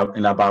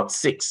in about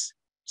 6.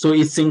 So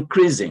it's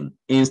increasing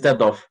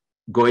instead of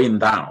going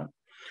down.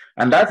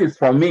 And that is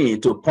for me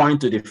to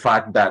point to the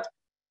fact that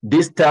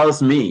this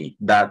tells me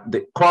that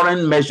the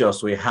current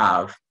measures we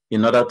have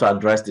in order to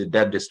address the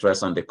debt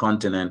distress on the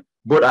continent,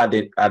 both at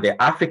the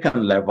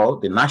African level,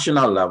 the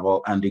national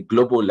level, and the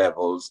global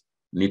levels,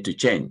 need to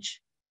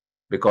change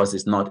because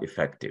it's not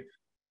effective.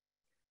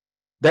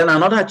 Then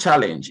another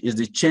challenge is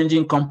the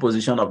changing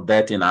composition of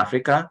debt in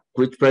Africa,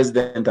 which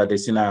President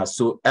Adesina has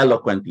so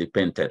eloquently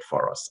painted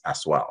for us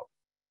as well.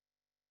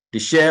 The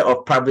share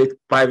of private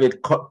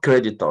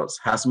creditors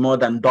has more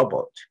than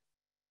doubled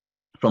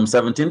from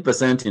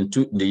 17% in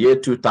the year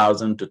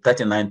 2000 to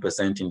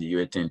 39% in the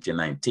year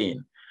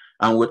 2019.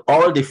 And with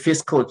all the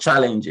fiscal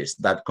challenges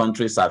that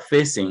countries are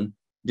facing,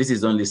 this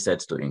is only set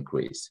to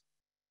increase.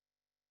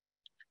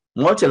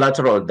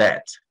 Multilateral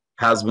debt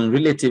has been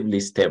relatively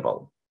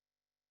stable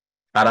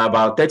at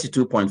about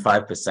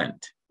 32.5%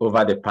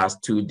 over the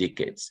past 2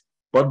 decades,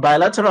 but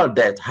bilateral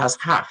debt has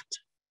halved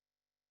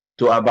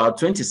to about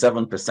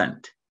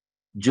 27%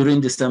 during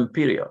the same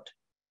period.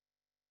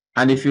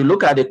 And if you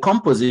look at the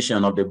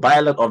composition of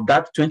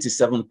that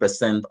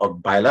 27%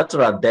 of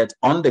bilateral debt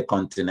on the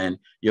continent,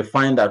 you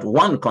find that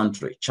one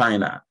country,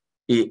 China,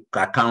 it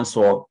accounts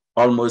for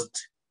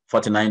almost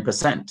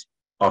 49%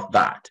 of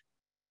that.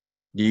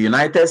 The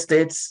United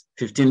States,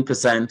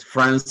 15%,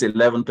 France,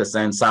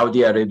 11%,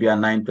 Saudi Arabia,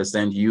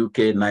 9%,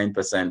 UK,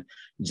 9%,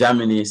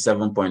 Germany,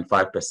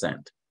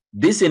 7.5%.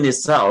 This in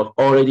itself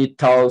already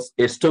tells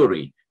a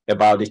story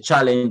about the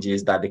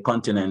challenges that the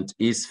continent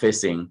is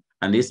facing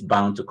and is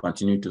bound to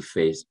continue to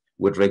face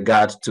with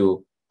regard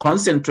to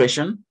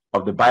concentration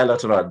of the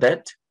bilateral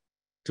debt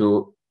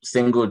to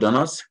single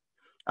donors,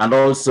 and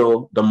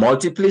also the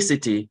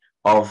multiplicity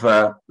of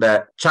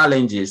the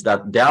challenges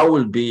that there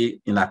will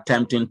be in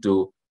attempting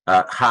to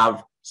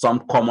have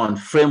some common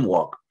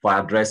framework for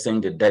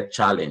addressing the debt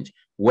challenge,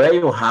 where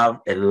you have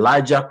a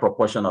larger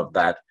proportion of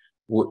that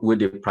with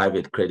the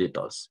private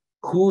creditors,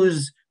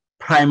 whose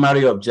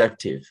primary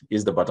objective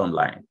is the bottom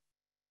line.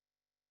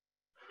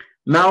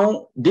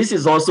 Now, this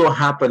is also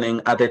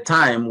happening at a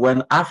time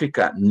when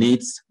Africa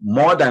needs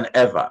more than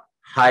ever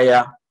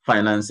higher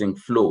financing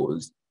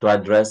flows to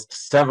address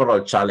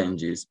several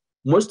challenges,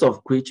 most of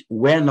which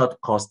were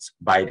not caused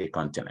by the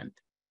continent.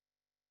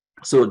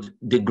 So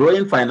the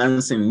growing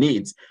financing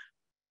needs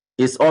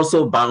is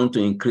also bound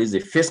to increase the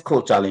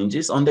fiscal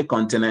challenges on the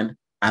continent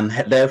and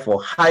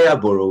therefore higher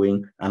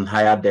borrowing and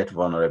higher debt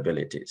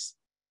vulnerabilities.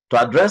 To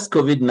address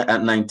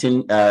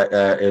COVID-19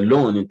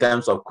 alone in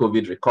terms of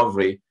COVID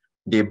recovery,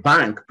 the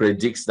bank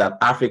predicts that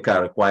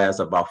Africa requires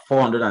about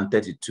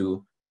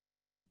 $432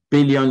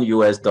 billion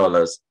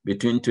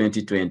between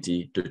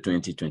 2020 to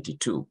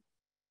 2022.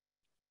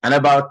 And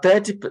about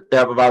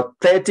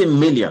 30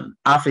 million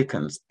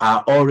Africans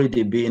are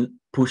already being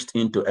pushed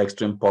into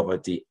extreme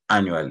poverty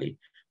annually.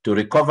 To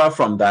recover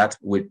from that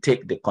will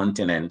take the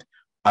continent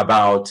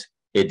about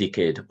a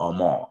decade or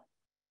more.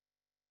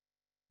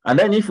 And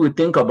then if we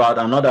think about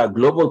another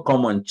global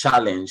common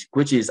challenge,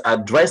 which is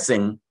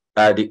addressing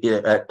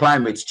the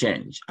climate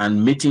change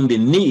and meeting the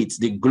needs,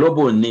 the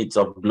global needs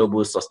of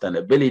global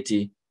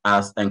sustainability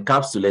as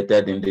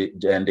encapsulated in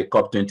the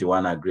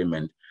COP21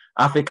 agreement,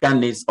 Africa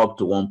needs up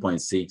to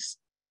 $1.6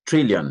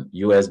 trillion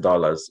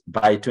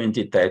by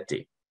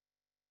 2030.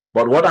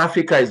 But what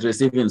Africa is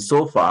receiving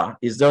so far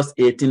is just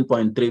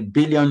 $18.3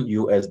 billion,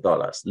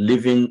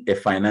 leaving a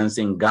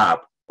financing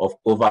gap of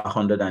over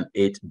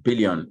 $108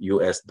 billion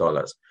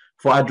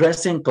for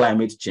addressing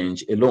climate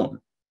change alone.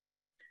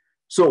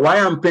 So why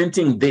I'm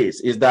painting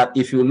this is that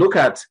if you look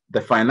at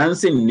the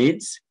financing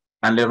needs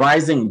and the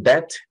rising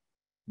debt,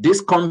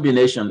 this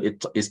combination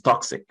is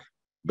toxic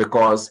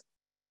because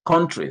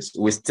countries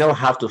will still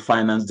have to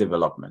finance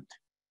development.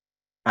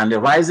 And the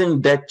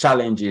rising debt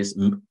challenges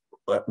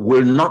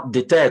will not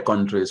deter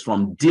countries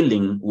from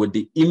dealing with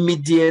the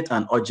immediate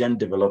and urgent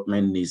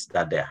development needs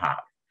that they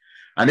have.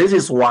 And this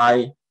is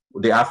why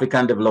the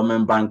African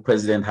Development Bank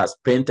president has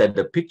painted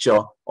the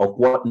picture of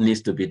what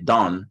needs to be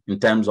done in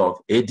terms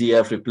of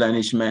ADF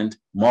replenishment,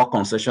 more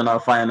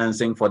concessional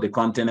financing for the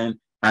continent,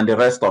 and the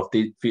rest of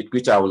it,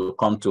 which I will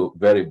come to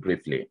very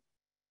briefly.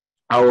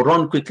 I will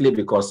run quickly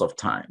because of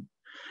time.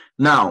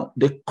 Now,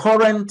 the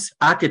current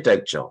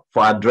architecture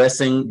for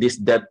addressing this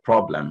debt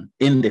problem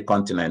in the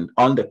continent,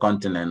 on the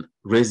continent,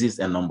 raises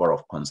a number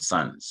of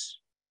concerns.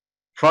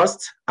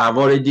 First, I've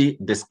already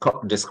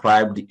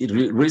described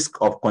the risk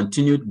of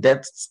continued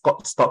debt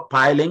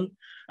stockpiling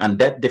and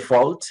debt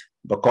default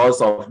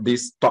because of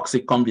this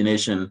toxic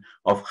combination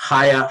of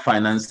higher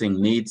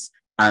financing needs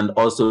and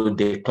also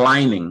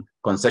declining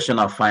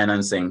concessional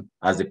financing,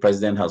 as the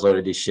president has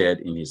already shared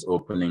in his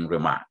opening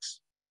remarks.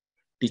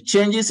 The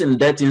changes in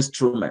debt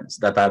instruments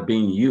that are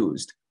being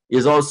used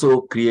is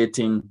also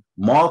creating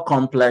more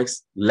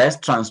complex, less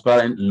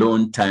transparent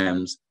loan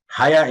terms,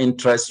 higher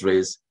interest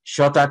rates,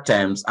 shorter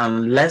terms,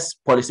 and less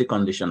policy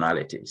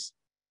conditionalities.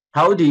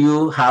 How do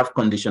you have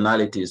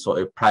conditionalities for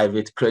a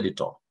private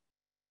creditor?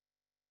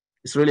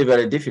 It's really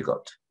very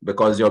difficult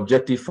because the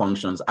objective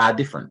functions are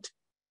different.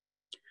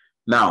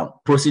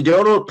 Now,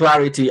 procedural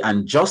clarity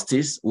and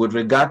justice with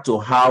regard to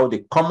how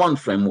the common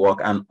framework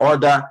and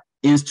other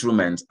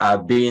instruments are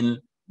being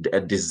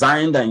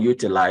designed and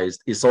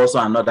utilized is also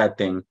another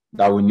thing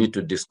that we need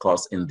to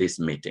discuss in this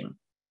meeting.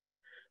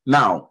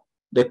 Now,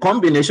 the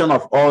combination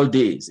of all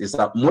these is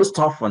that most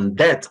often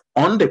debt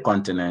on the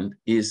continent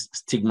is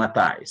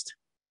stigmatized.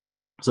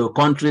 So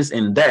countries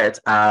in debt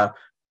are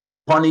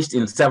punished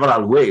in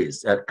several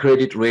ways,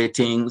 credit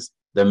ratings,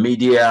 the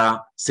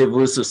media,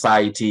 civil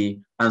society,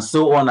 and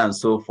so on and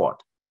so forth,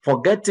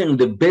 forgetting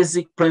the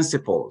basic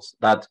principles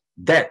that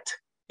debt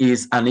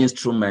is an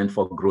instrument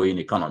for growing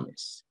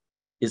economies.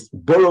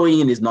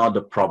 Borrowing is not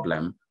the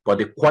problem, but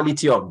the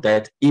quality of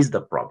debt is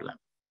the problem.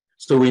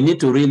 So we need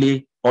to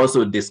really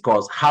also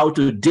discuss how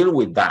to deal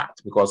with that,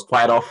 because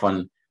quite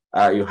often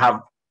you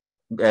have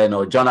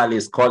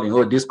journalists calling,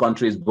 oh, this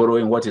country is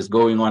borrowing, what is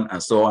going on,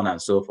 and so on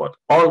and so forth.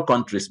 All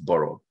countries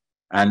borrow,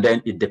 and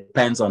then it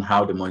depends on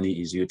how the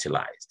money is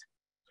utilized.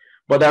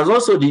 But there's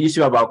also the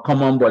issue about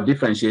common but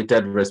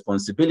differentiated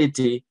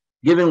responsibility.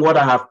 Given what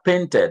I have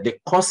painted, the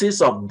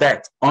causes of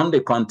debt on the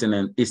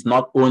continent is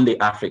not only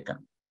African.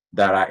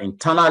 There are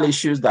internal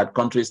issues that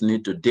countries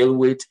need to deal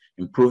with,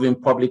 improving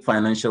public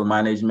financial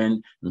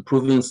management,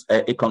 improving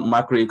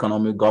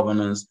macroeconomic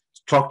governance,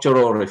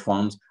 structural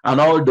reforms,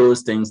 and all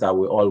those things that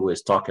we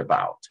always talk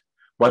about.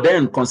 But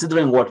then,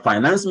 considering what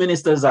finance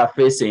ministers are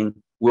facing,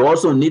 we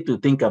also need to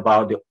think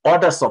about the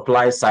other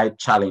supply side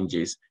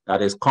challenges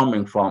that is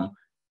coming from,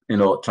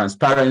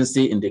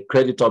 transparency in the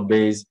creditor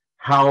base,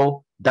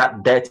 how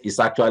that debt is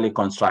actually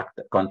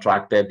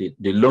contracted,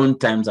 the loan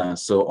terms, and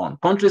so on.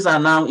 Countries are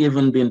now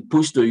even being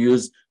pushed to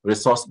use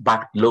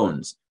resource-backed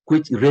loans,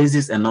 which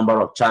raises a number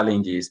of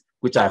challenges,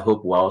 which I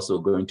hope we're also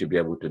going to be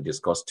able to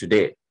discuss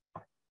today.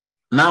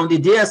 Now, the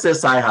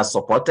DSSI has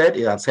supported,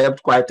 it has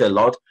helped quite a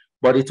lot,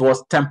 but it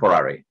was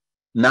temporary.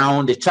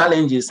 Now, the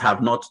challenges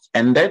have not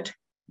ended,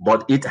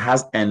 but it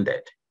has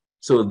ended.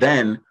 So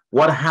then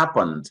what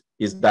happened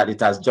is that it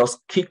has just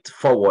kicked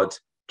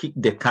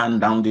the can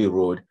down the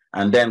road,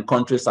 and then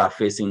countries are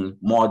facing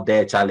more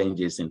their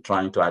challenges in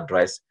trying to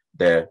address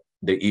the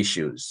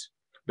issues.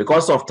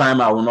 Because of time,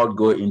 I will not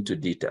go into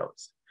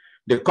details.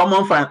 The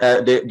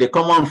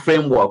common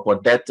framework for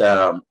debt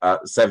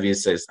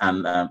services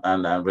and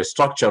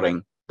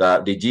restructuring,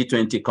 the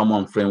G20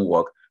 common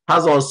framework,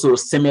 has also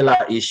similar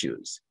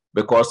issues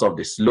because of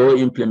the slow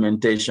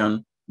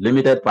implementation,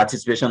 limited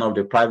participation of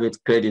the private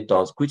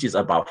creditors, which is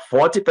about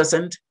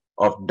 40%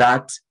 of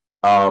that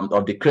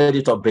of the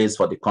creditor base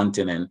for the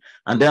continent,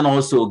 and then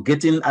also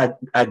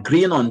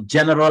agreeing on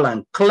general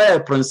and clear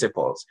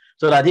principles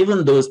so that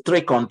even those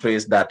three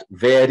countries that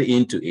veered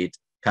into it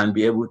can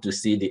be able to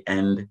see the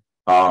end,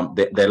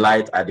 the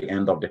light at the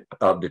end of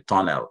the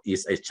tunnel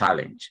is a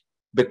challenge.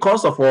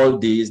 Because of all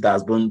these,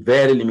 there's been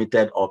very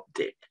limited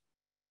uptake.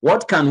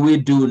 What can we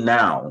do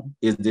now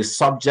is the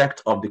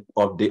subject of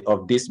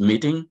this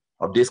meeting,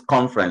 of this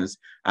conference,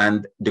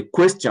 and the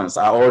questions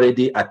are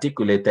already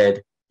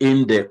articulated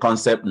in the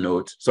concept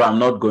note, so I'm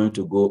not going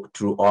to go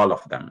through all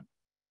of them.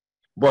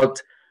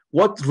 But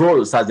what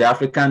roles has the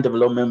African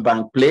Development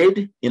Bank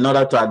played in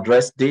order to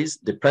address this?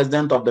 The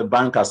president of the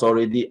bank has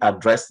already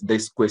addressed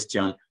this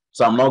question,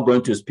 so I'm not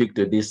going to speak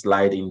to this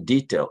slide in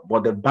detail,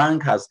 but the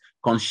bank has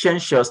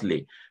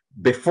conscientiously,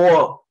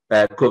 before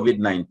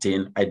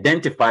COVID-19,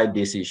 identified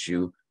this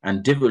issue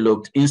and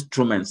developed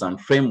instruments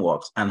and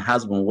frameworks, and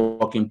has been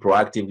working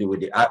proactively with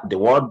the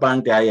World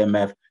Bank, the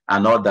IMF,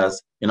 and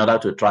others in order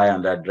to try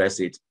and address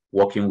it,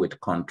 working with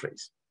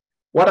countries.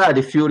 What are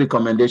the few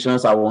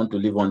recommendations I want to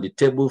leave on the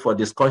table for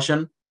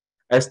discussion?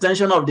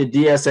 Extension of the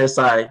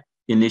DSSI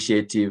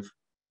initiative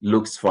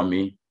looks for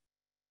me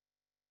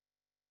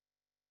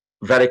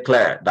very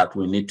clear that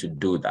we need to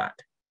do that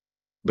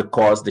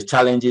because the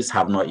challenges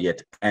have not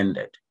yet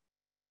ended.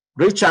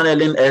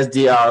 Rechanneling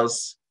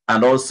SDRs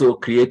and also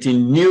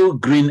creating new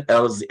green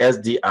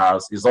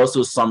SDRs is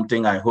also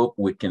something I hope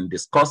we can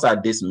discuss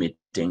at this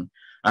meeting,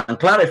 and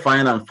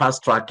clarifying and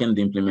fast-tracking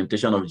the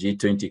implementation of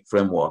G20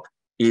 framework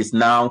is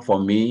now for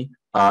me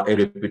a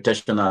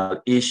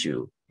reputational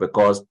issue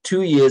because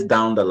 2 years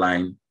down the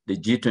line, the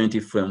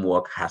G20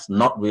 framework has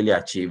not really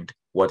achieved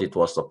what it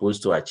was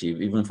supposed to achieve,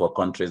 even for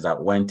countries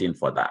that went in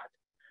for that.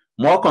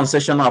 More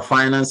concessional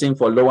financing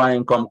for lower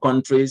income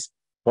countries,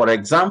 for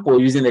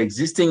example, using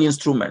existing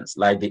instruments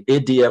like the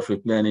ADF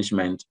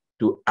replenishment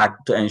to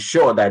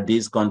ensure that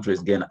these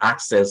countries gain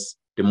access,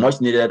 the much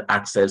needed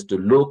access to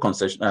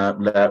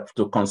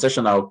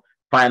concessional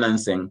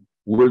financing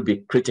will be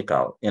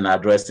critical in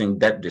addressing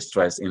debt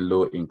distress in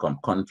low income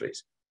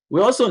countries.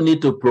 We also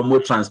need to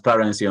promote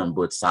transparency on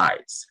both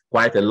sides.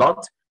 Quite a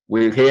lot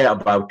we hear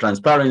about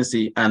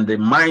transparency and the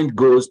mind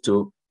goes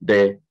to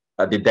the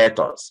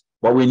debtors.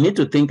 But we need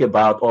to think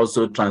about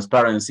also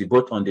transparency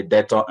both on the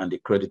debtor and the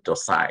creditor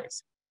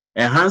sides.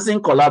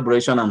 Enhancing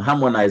collaboration and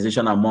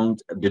harmonization among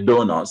the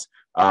donors,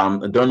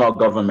 donor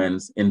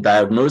governments in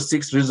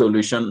diagnostics,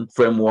 resolution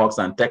frameworks,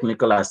 and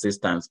technical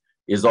assistance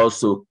is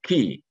also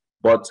key.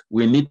 But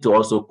we need to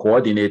also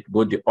coordinate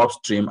both the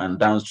upstream and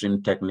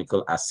downstream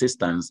technical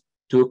assistance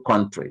to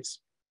countries.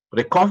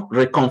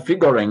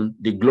 Reconfiguring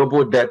the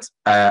global debt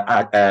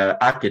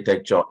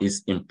architecture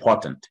is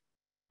important.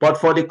 But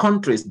for the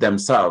countries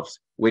themselves,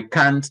 we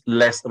can't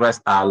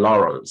rest our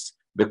laurels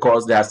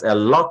because there's a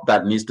lot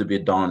that needs to be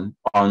done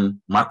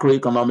on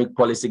macroeconomic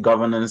policy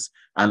governance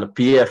and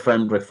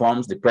PFM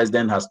reforms. The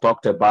president has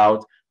talked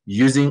about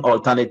using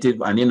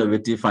alternative and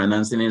innovative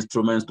financing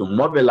instruments to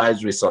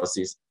mobilize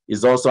resources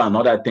is also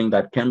another thing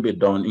that can be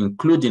done,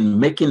 including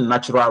making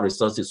natural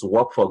resources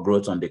work for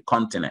growth on the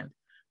continent.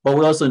 But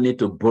we also need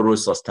to borrow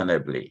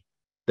sustainably.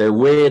 The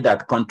way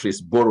that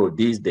countries borrow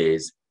these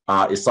days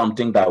is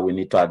something that we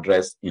need to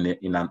address in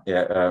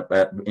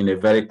a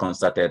very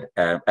concerted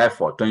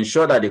effort to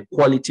ensure that the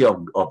quality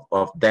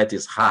of debt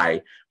is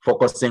high,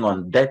 focusing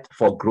on debt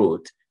for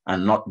growth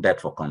and not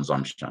debt for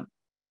consumption.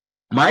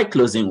 My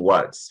closing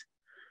words: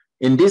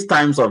 in these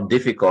times of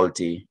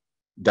difficulty,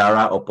 there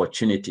are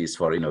opportunities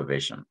for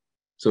innovation.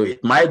 So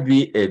it might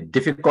be a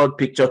difficult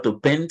picture to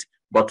paint,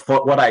 but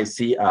for what I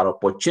see are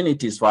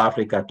opportunities for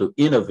Africa to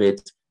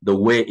innovate the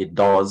way it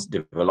does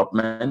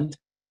development,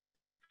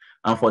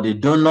 and for the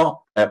donor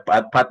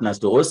partners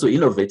to also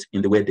innovate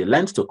in the way they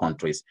lend to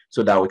countries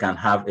so that we can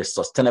have a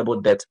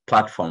sustainable debt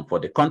platform for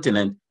the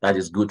continent that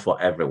is good for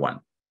everyone.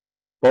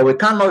 But we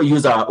cannot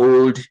use our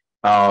old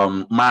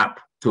map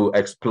to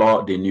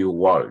explore the new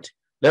world.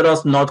 Let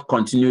us not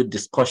continue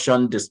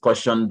discussion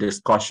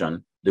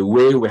the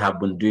way we have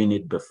been doing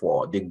it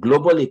before. The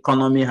global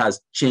economy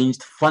has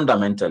changed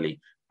fundamentally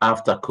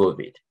after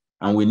COVID,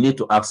 and we need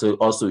to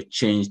also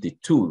change the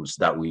tools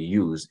that we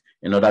use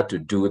in order to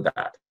do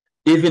that,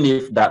 even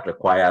if that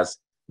requires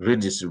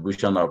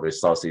redistribution of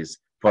resources,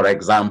 for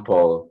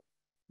example,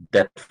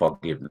 debt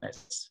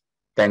forgiveness.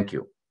 Thank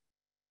you.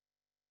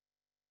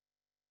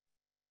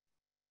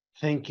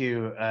 Thank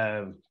you,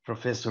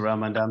 Professor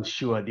Ram, and I'm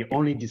sure the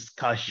only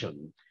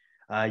discussion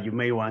you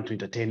may want to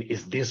entertain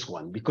is this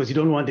one, because you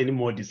don't want any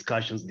more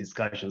discussions.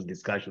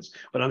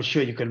 But I'm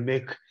sure you can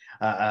make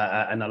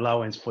an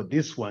allowance for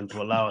this one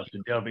to allow us to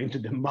delve into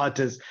the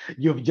matters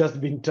you've just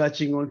been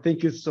touching on.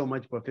 Thank you so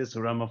much,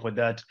 Professor Rama, for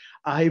that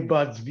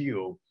iBird's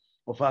view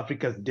of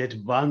Africa's debt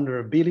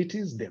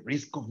vulnerabilities, the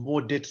risk of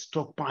more debt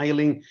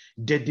stockpiling,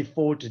 debt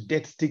default,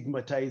 debt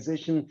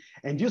stigmatization,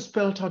 and you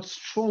spelled out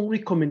strong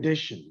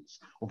recommendations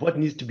of what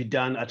needs to be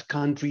done at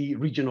country,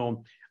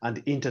 regional,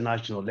 and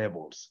international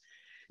levels.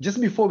 Just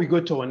before we go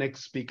to our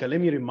next speaker,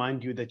 let me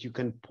remind you that you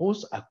can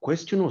post a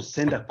question or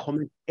send a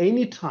comment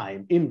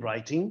anytime in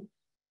writing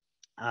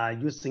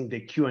using the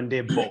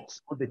Q&A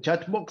box. Or the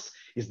chat box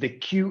is the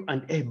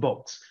Q&A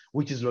box,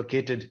 which is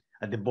located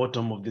at the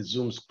bottom of the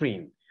Zoom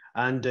screen.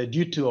 And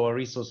due to our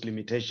resource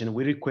limitation,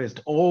 we request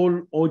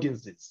all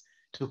audiences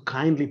to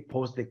kindly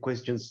post the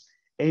questions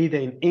either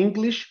in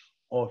English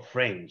or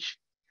French.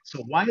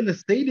 So while I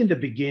said in the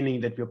beginning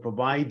that we're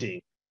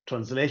providing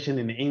translation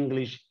in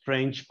English,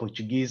 French,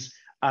 Portuguese,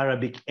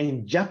 Arabic,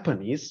 and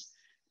Japanese,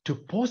 to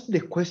post the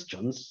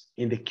questions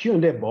in the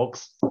Q&A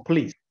box,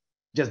 please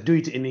just do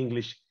it in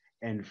English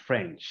and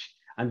French.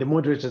 And the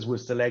moderators will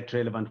select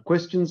relevant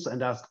questions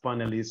and ask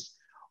panelists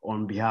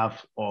on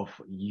behalf of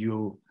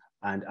you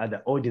and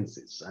other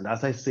audiences. And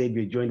as I said,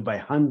 we're joined by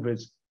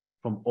hundreds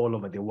from all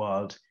over the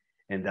world,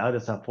 and the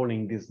others are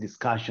following this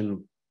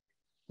discussion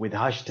with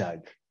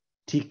hashtag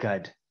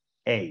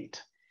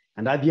TICAD8.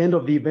 And at the end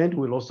of the event,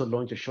 we'll also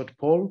launch a short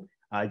poll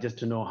just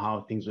to know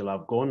how things will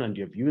have gone and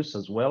your views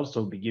as well. So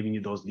we'll be giving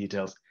you those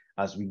details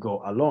as we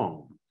go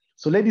along.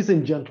 So ladies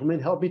and gentlemen,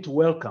 help me to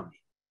welcome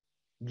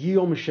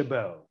Guillaume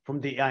Chebel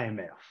from the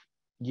IMF.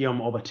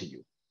 Guillaume, over to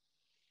you.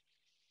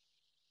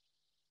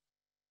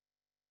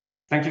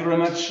 Thank you very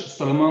much,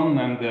 Solomon,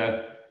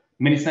 and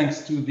many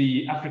thanks to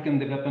the African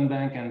Development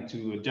Bank and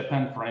to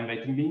Japan for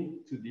inviting me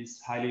to this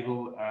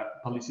high-level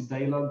policy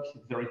dialogue.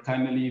 Very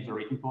timely,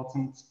 very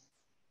important.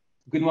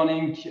 Good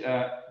morning,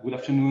 good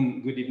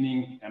afternoon, good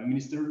evening,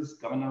 ministers,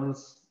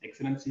 governors,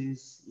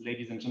 excellencies,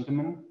 ladies and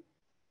gentlemen.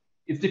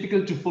 It's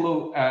difficult to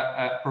follow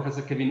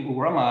Professor Kevin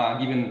Uwrama,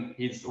 given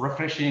his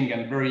refreshing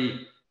and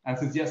very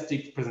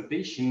enthusiastic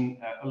presentation,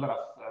 a lot of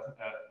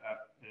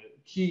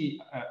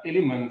key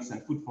elements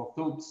and food for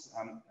thoughts.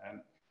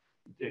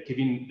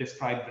 Kevin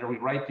described very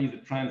rightly the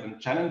trends and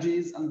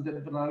challenges and the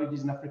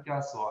vulnerabilities in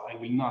Africa, so I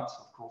will not,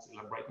 of course,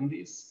 elaborate on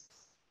this.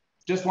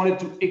 Just wanted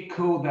to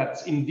echo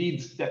that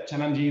indeed that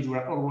challenges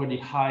were already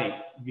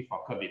high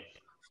before COVID.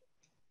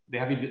 They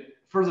have been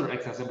further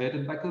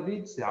exacerbated by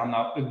COVID. They are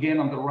now again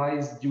on the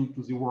rise due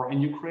to the war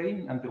in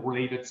Ukraine and the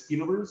related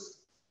spillovers.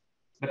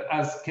 But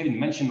as Kevin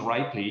mentioned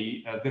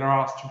rightly, there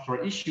are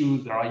structural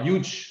issues, there are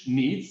huge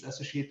needs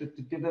associated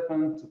to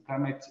development, to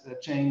climate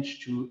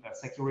change, to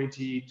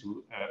security,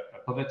 to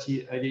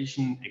poverty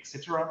alleviation,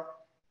 etc.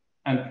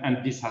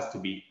 And this has to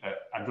be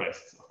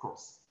addressed, of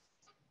course.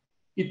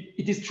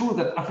 It is true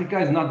that Africa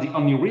is not the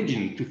only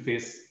region to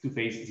face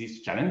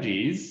these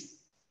challenges.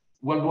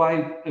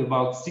 Worldwide,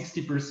 about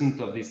 60%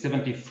 of the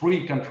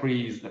 73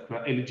 countries that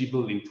were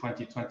eligible in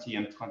 2020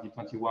 and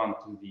 2021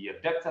 to the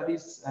debt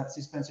service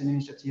suspension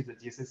initiative, the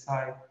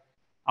DSSI,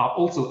 are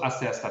also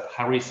assessed at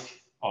high risk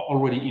or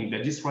already in the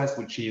distress,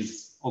 which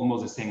is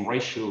almost the same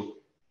ratio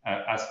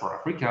as for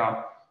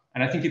Africa.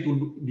 And I think it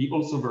would be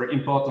also very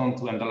important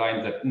to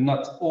underline that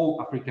not all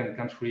African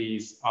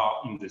countries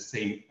are in the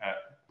same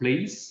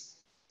place.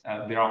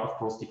 There are, of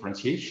course,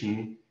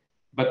 differentiation,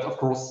 but of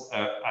course,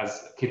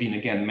 as Kevin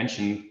again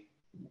mentioned,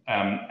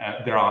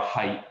 there are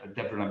high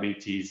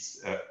vulnerabilities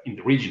in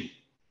the region.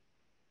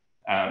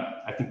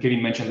 I think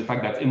Kevin mentioned the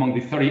fact that among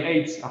the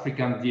 38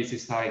 African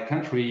DSSI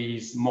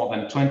countries, more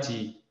than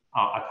 20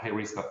 are at high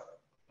risk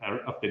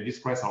of the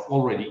distress or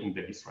already in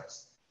the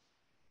distress.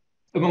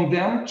 Among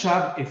them,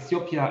 Chad,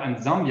 Ethiopia, and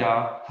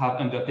Zambia have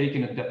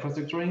undertaken a debt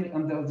restructuring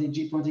under the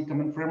G20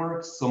 Common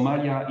Framework.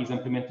 Somalia is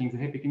implementing the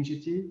HEPIC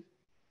initiative.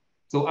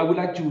 So I would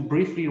like to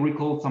briefly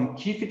recall some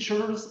key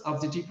features of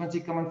the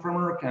G20 Common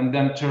Framework and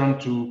then turn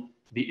to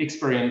the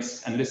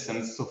experience and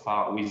lessons so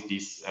far with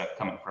this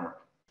Common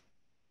Framework.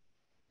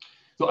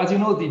 So as you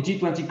know, the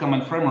G20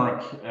 Common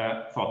Framework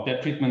for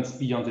debt treatments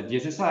beyond the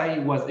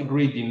DSSI was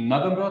agreed in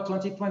November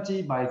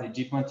 2020 by the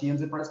G20 and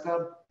the Paris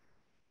Club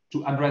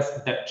to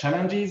address debt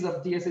challenges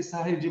of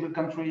DSSI eligible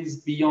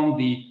countries beyond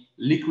the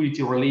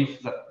liquidity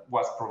relief that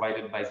was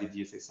provided by the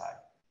DSSI.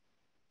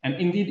 And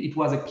indeed, it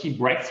was a key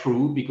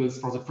breakthrough because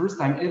for the first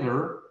time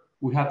ever,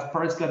 we had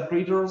Paris Club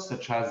creditors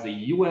such as the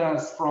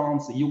US,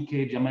 France, the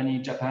UK, Germany,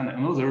 Japan,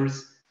 and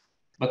others,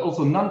 but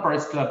also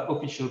non-Paris Club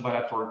official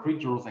bilateral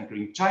creditors,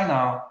 including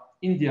China,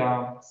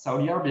 India,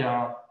 Saudi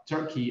Arabia,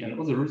 Turkey, and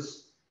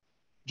others,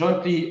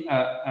 jointly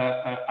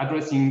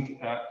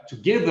addressing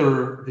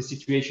together the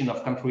situation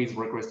of countries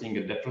requesting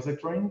a debt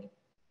restructuring,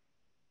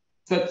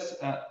 thus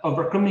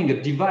overcoming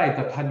a divide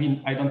that had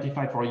been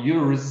identified for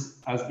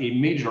years as a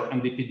major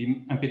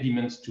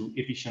impediment to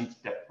efficient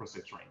debt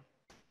restructuring.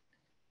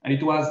 And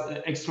it was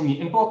extremely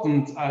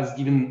important as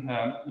given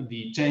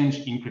the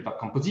change in creditor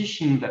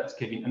composition that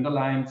Kevin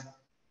underlined,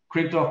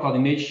 creditor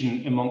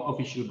coordination among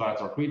official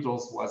bilateral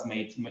creditors was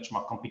made much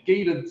more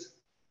complicated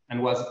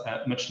and was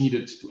much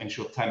needed to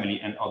ensure timely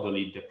and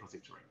orderly debt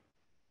restructuring.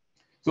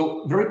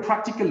 So very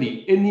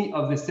practically, any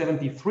of the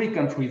 73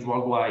 countries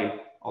worldwide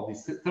or the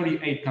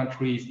 38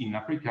 countries in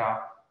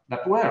Africa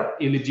that were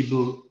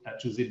eligible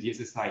to the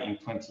DSSI in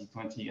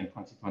 2020 and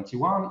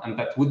 2021 and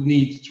that would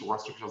need to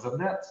restructure their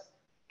debt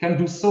can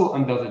do so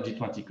under the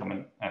G20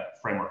 Common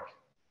Framework.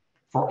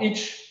 For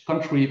each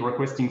country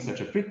requesting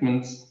such a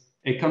treatment,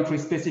 a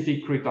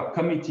country-specific creditor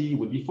committee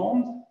would be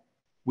formed,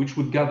 which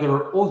would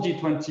gather all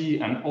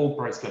G20 and all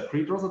Paris Club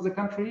creditors of the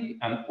country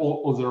and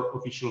all other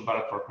official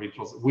bilateral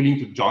creditors willing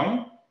to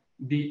join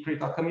the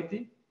creditor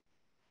committee.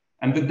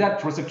 And the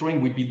debt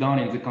restructuring will be done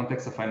in the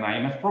context of an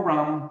IMF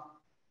program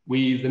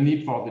with the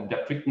need for the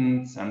debt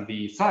treatments and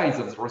the size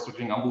of the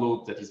restructuring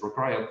envelope that is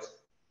required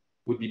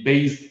would be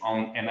based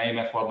on an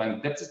IMF World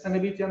Bank debt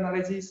sustainability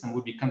analysis and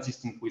would be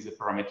consistent with the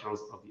parameters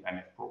of the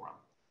IMF program.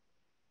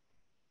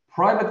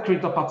 Private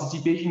creditor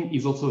participation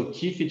is also a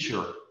key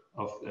feature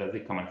of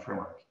the Common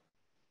Framework.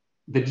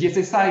 The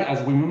DSSI,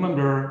 as we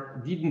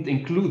remember, didn't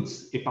include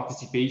a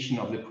participation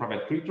of the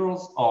private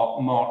creditors,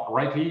 or more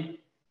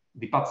rightly,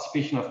 the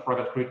participation of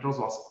private creditors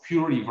was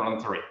purely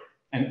voluntary,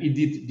 and it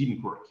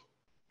didn't work.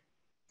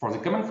 For the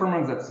Common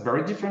Framework, that's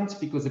very different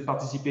because the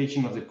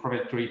participation of the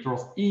private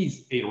creditors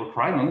is a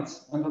requirement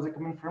under the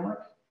Common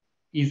Framework,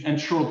 is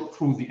ensured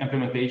through the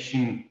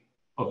implementation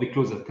of the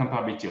clause of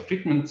comparability of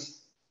treatment,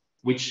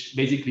 which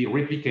basically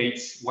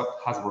replicates what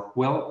has worked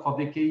well for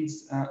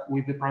decades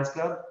with the Paris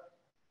Club.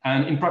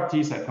 And in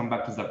practice, I'll come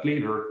back to that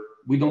later,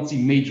 we don't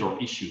see major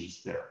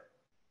issues there.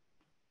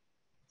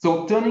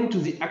 So turning to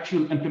the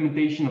actual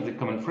implementation of the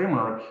Common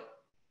Framework,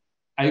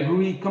 I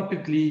agree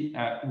completely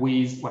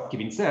with what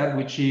Kevin said,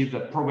 which is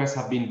that progress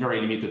has been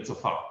very limited so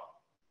far.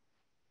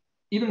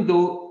 Even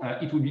though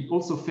it would be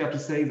also fair to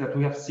say that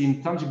we have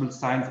seen tangible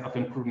signs of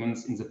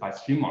improvements in the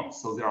past few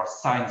months. So there are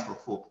signs for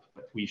hope,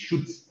 but we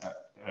should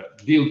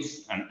build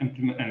and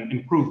implement and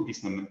improve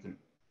this momentum.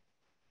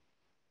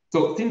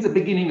 So since the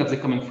beginning of the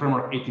Common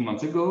Framework 18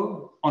 months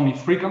ago, only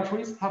 3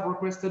 countries have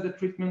requested a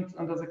treatment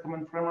under the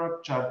Common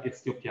Framework: Chad,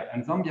 Ethiopia,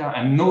 and Zambia,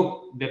 and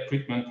no debt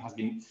treatment has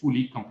been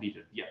fully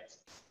completed yet.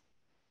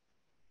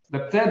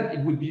 That said,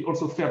 it would be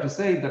also fair to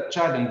say that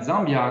Chad and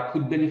Zambia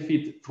could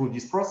benefit through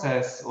this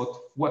process of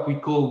what we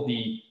call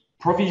the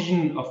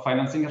provision of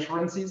financing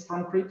assurances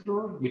from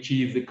creditors, which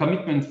is the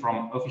commitment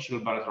from official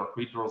bilateral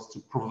creditors to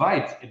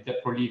provide a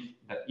debt relief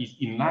that is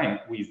in line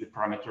with the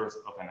parameters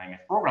of an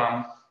IMF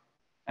program.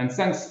 And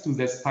thanks to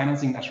these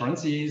financing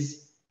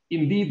assurances,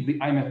 indeed, the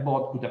IMF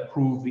board could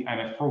approve the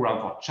IMF program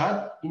for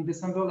Chad in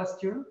December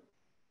last year.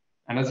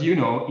 And as you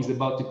know, is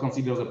about to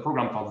consider the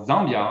program for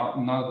Zambia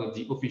now that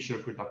the official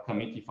creditor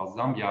committee for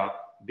Zambia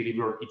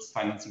delivered its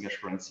financing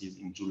assurances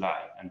in July.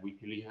 And we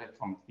clearly heard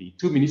from the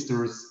 2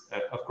 ministers,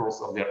 of course,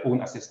 of their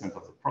own assessment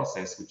of the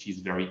process, which is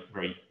very,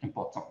 very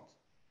important.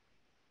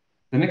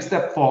 The next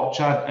step for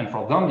Chad and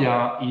for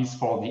Zambia is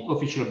for the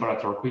official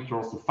bilateral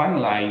creditors to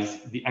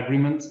finalize the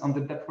agreement on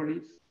the debt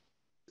relief,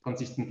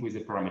 consistent with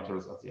the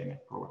parameters of the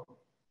IMF program.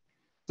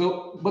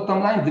 So bottom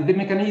line, the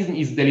mechanism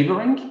is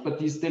delivering,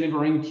 but is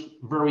delivering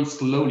very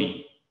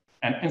slowly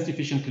and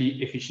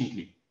insufficiently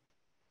efficiently.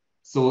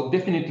 So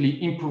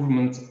definitely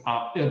improvements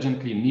are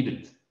urgently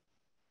needed.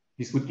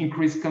 This would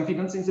increase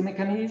confidence in the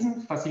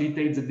mechanism,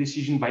 facilitate the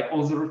decision by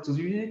others to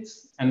use it,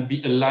 and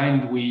be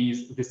aligned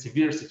with the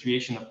severe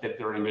situation of debt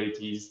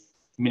vulnerabilities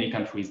many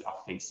countries are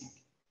facing.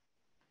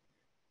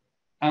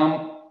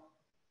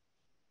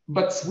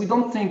 But we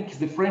don't think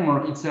the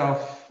framework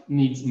itself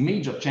needs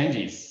major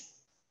changes.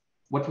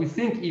 What we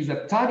think is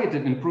that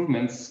targeted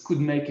improvements could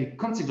make a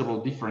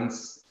considerable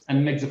difference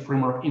and make the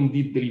framework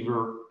indeed deliver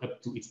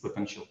up to its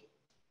potential.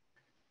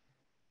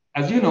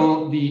 As you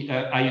know, the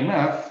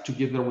IMF,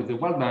 together with the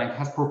World Bank,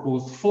 has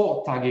proposed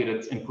 4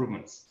 targeted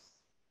improvements.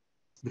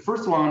 The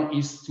first one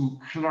is to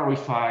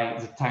clarify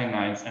the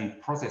timelines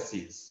and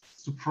processes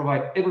to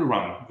provide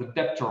everyone, the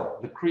debtor,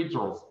 the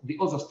creditors, the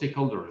other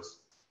stakeholders,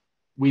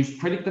 with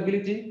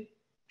predictability,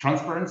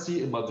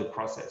 transparency about the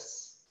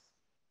process.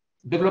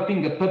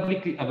 Developing a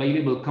publicly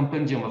available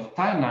compendium of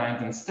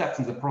timelines and steps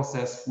in the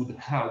process would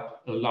help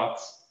a lot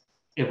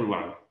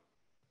everyone,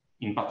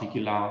 in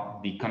particular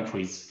the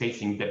countries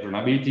facing debt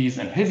vulnerabilities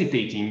and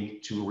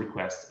hesitating to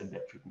request a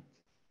debt treatment.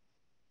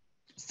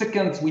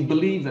 Second, we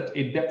believe that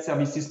a debt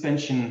service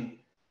suspension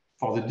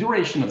for the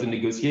duration of the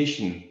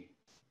negotiation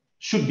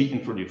should be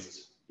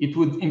introduced. It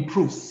would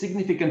improve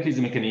significantly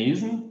the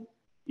mechanism.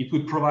 It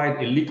would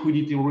provide a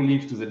liquidity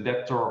relief to the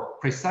debtor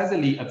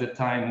precisely at the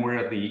time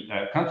where the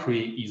country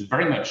is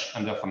very much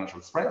under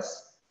financial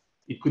stress.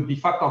 It could be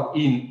factored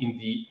in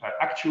the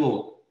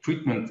actual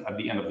treatment at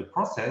the end of the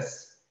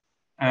process.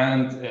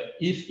 And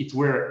if it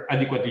were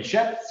adequately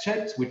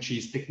shaped, which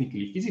is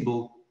technically feasible,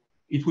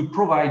 it would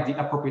provide the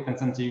appropriate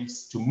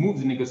incentives to move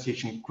the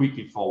negotiation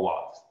quickly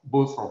forward,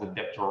 both for the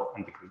debtor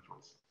and the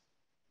creditors.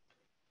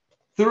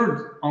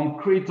 Third, on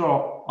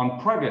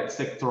private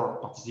sector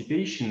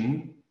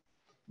participation,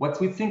 what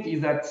we think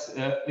is that,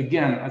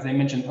 again, as I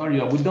mentioned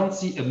earlier, we don't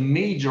see a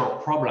major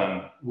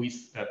problem with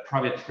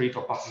private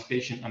creditor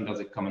participation under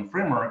the Common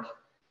Framework,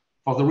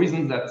 for the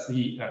reason that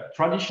the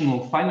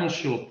traditional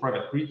financial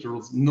private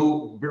creditors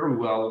know very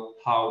well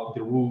how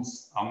the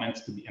rules are meant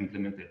to be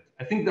implemented.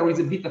 I think there is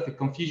a bit of a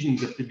confusion in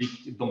the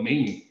public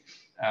domain,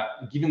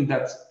 given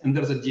that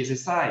under the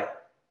DSSI,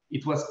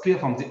 it was clear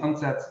from the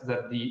onset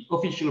that the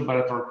official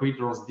bilateral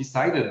creditors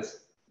decided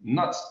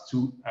not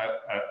to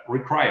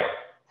require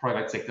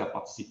private sector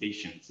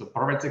participation. So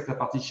private sector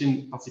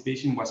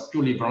participation was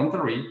purely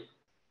voluntary,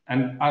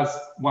 and as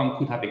one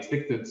could have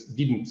expected,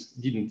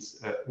 didn't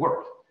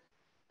work.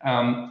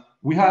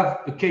 We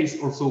have a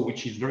case also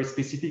which is very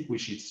specific,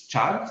 which is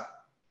Chad,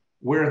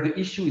 where the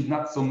issue is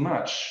not so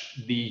much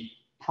the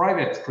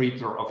private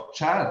creditor of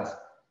Chad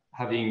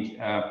having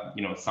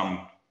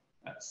some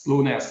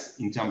slowness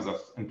in terms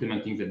of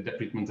implementing the debt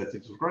treatment that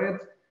is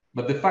required,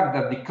 but the fact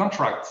that the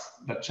contract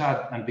that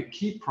Chad and the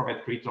key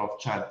private creditor of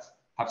Chad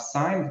have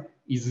signed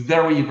is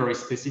very, very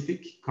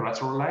specific,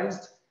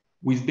 collateralized,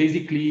 with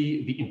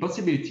basically the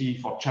impossibility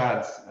for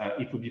Chad,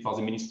 it would be for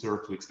the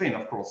minister to explain,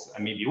 of course, I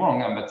may be wrong,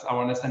 but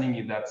our understanding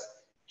is that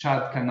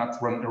Chad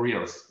cannot run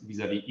arrears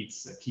vis-a-vis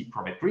its key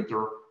private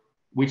creditor,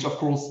 which of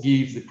course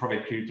gives the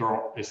private creditor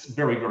a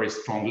very, very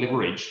strong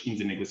leverage in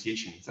the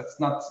negotiations. That's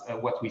not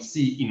what we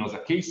see in other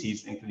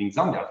cases, including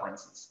Zambia, for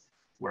instance,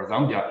 where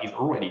Zambia is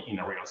already in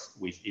arrears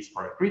with its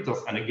private creditors.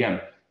 And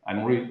again,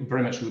 I'm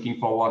very much looking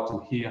forward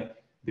to hear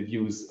the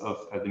views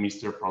of the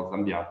Minister for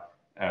Zambia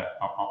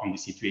on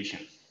this situation.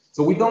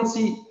 So we don't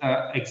see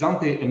ex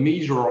ante a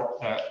major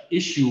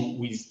issue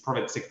with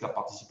private sector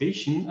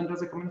participation under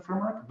the Common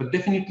Framework, but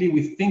definitely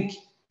we think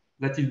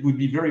that it would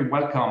be very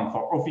welcome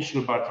for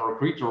official bilateral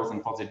creditors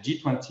and for the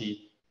G20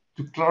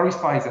 to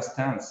clarify the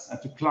stance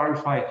and to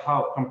clarify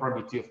how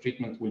comparability of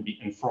treatment will be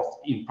enforced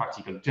in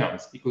practical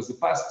terms, because the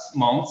past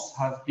months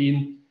have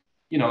been,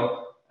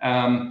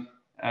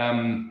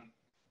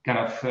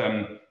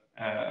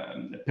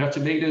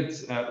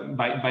 perturbated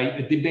by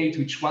a debate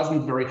which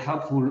wasn't very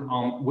helpful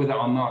on whether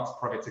or not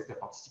private sector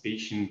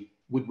participation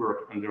would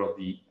work under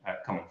the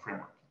common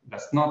framework.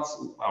 That's not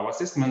our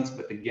assessment,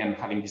 but again,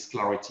 having this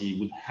clarity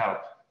would help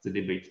the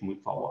debate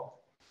move forward.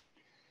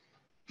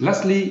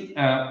 Lastly,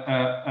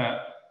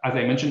 as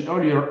I mentioned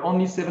earlier,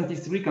 only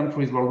 73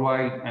 countries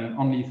worldwide and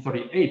only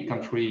 38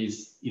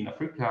 countries in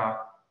Africa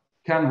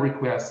can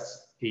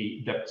request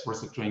a debt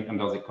restructuring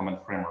under the common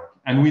framework.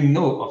 And we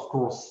know, of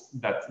course,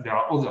 that there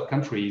are other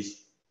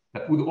countries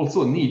that would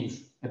also need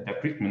a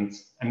debt treatment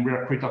and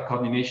where greater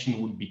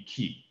coordination would be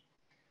key.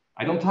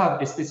 I don't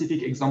have a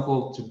specific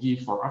example to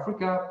give for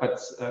Africa, but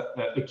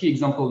a key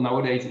example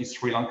nowadays is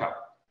Sri Lanka.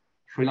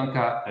 Sri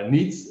Lanka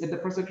needs a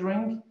debt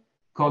restructuring.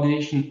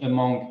 Coordination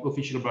among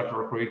official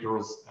bilateral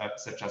operators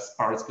such as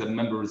Paris Club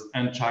members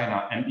and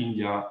China and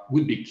India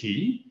would be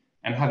key,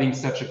 and having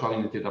such a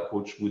coordinated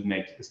approach would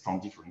make a strong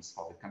difference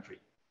for the country.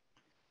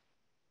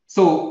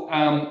 So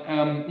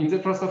in the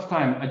interest of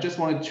time, I just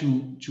wanted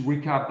to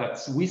recap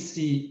that we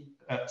see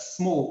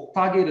small,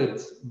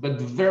 targeted, but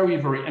very,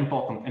 very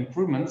important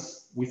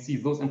improvements. We see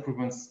those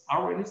improvements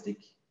are realistic,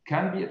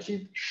 can be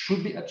achieved,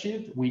 should be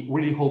achieved. We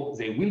really hope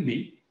they will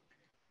be.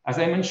 As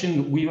I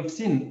mentioned, we have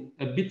seen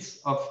a bit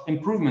of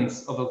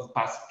improvements over the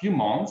past few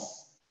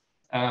months,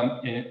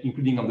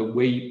 including on the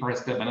way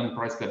Paris Club and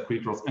non-Paris Club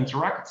creditors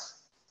interact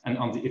and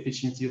on the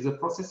efficiency of the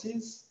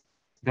processes.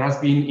 There has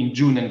been in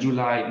June and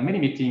July many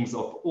meetings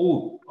of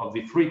all of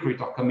the 3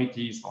 creditor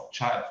committees for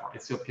Chad, for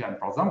Ethiopia, and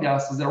for Zambia.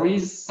 So there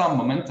is some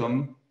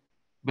momentum,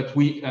 but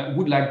we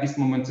would like this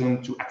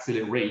momentum to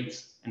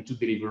accelerate and to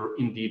deliver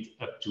indeed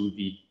up to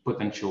the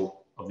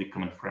potential of the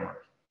common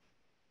framework.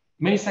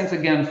 Many thanks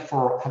again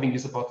for having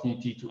this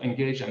opportunity to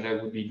engage, and I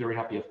would be very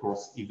happy, of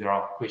course, if there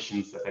are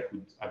questions that I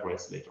could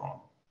address later on.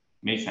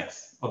 Many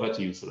thanks. Over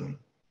to you, Solomon.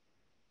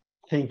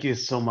 Thank you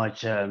so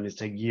much,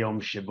 Mr.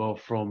 Guillaume Chebot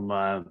from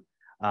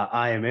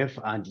IMF.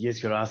 And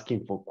yes, you're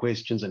asking for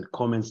questions and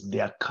comments. They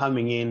are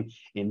coming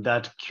in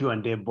that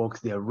Q&A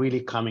box. They are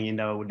really coming in.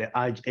 I would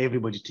urge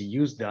everybody to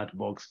use that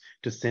box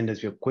to send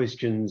us your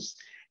questions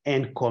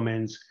and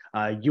comments.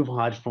 You've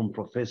heard from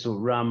Professor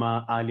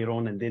Rama earlier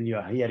on, and then you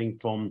are hearing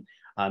from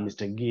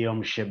Mr.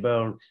 Guillaume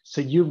Chebot.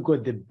 So you've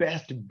got the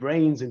best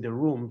brains in the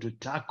room to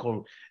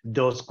tackle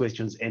those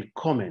questions and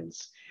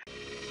comments.